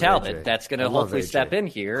Cam Talbot AJ. That's going to hopefully step in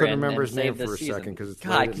here. Couldn't remember his name for a second because it's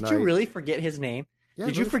God, late did at you night. really forget his name? Yeah,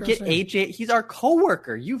 did you forget AJ? He's our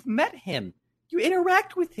coworker. You've met him. You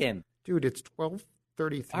interact with him. Dude, it's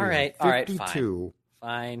 12:33. All right, 52.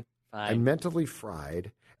 Fine. I'm mentally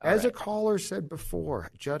fried. As a caller said before,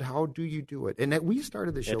 Judd, how do you do it? And we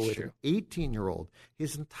started the show with an 18-year-old.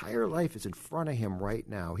 His entire life is in front of him right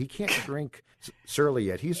now. He can't drink Surly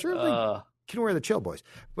yet. He certainly can wear the Chill Boys,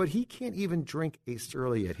 but he can't even drink a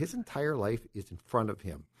Surly yet. His entire life is in front of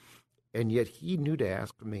him. And yet he knew to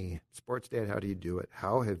ask me, Sports Dad, how do you do it?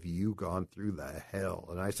 How have you gone through the hell?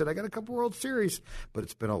 And I said, I got a couple World Series, but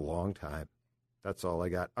it's been a long time. That's all I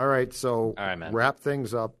got. All right, so wrap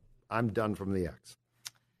things up. I'm done from the X.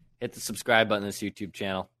 Hit the subscribe button to this YouTube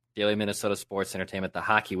channel. Daily Minnesota Sports Entertainment. The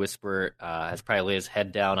Hockey Whisperer has probably laid his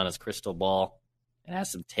head down on his crystal ball and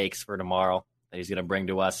has some takes for tomorrow that he's going to bring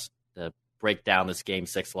to us to break down this Game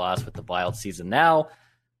 6 loss with the Wild season now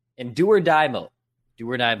in do or die mode. Do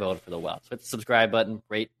or die mode for the Wild. So hit the subscribe button.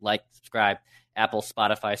 Rate, like, subscribe. Apple,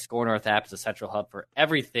 Spotify, Score North app is a central hub for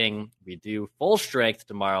everything we do. Full strength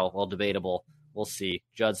tomorrow. Well, debatable. We'll see.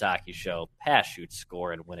 Judd's Hockey Show. Pass, shoot,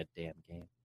 score, and win a damn game.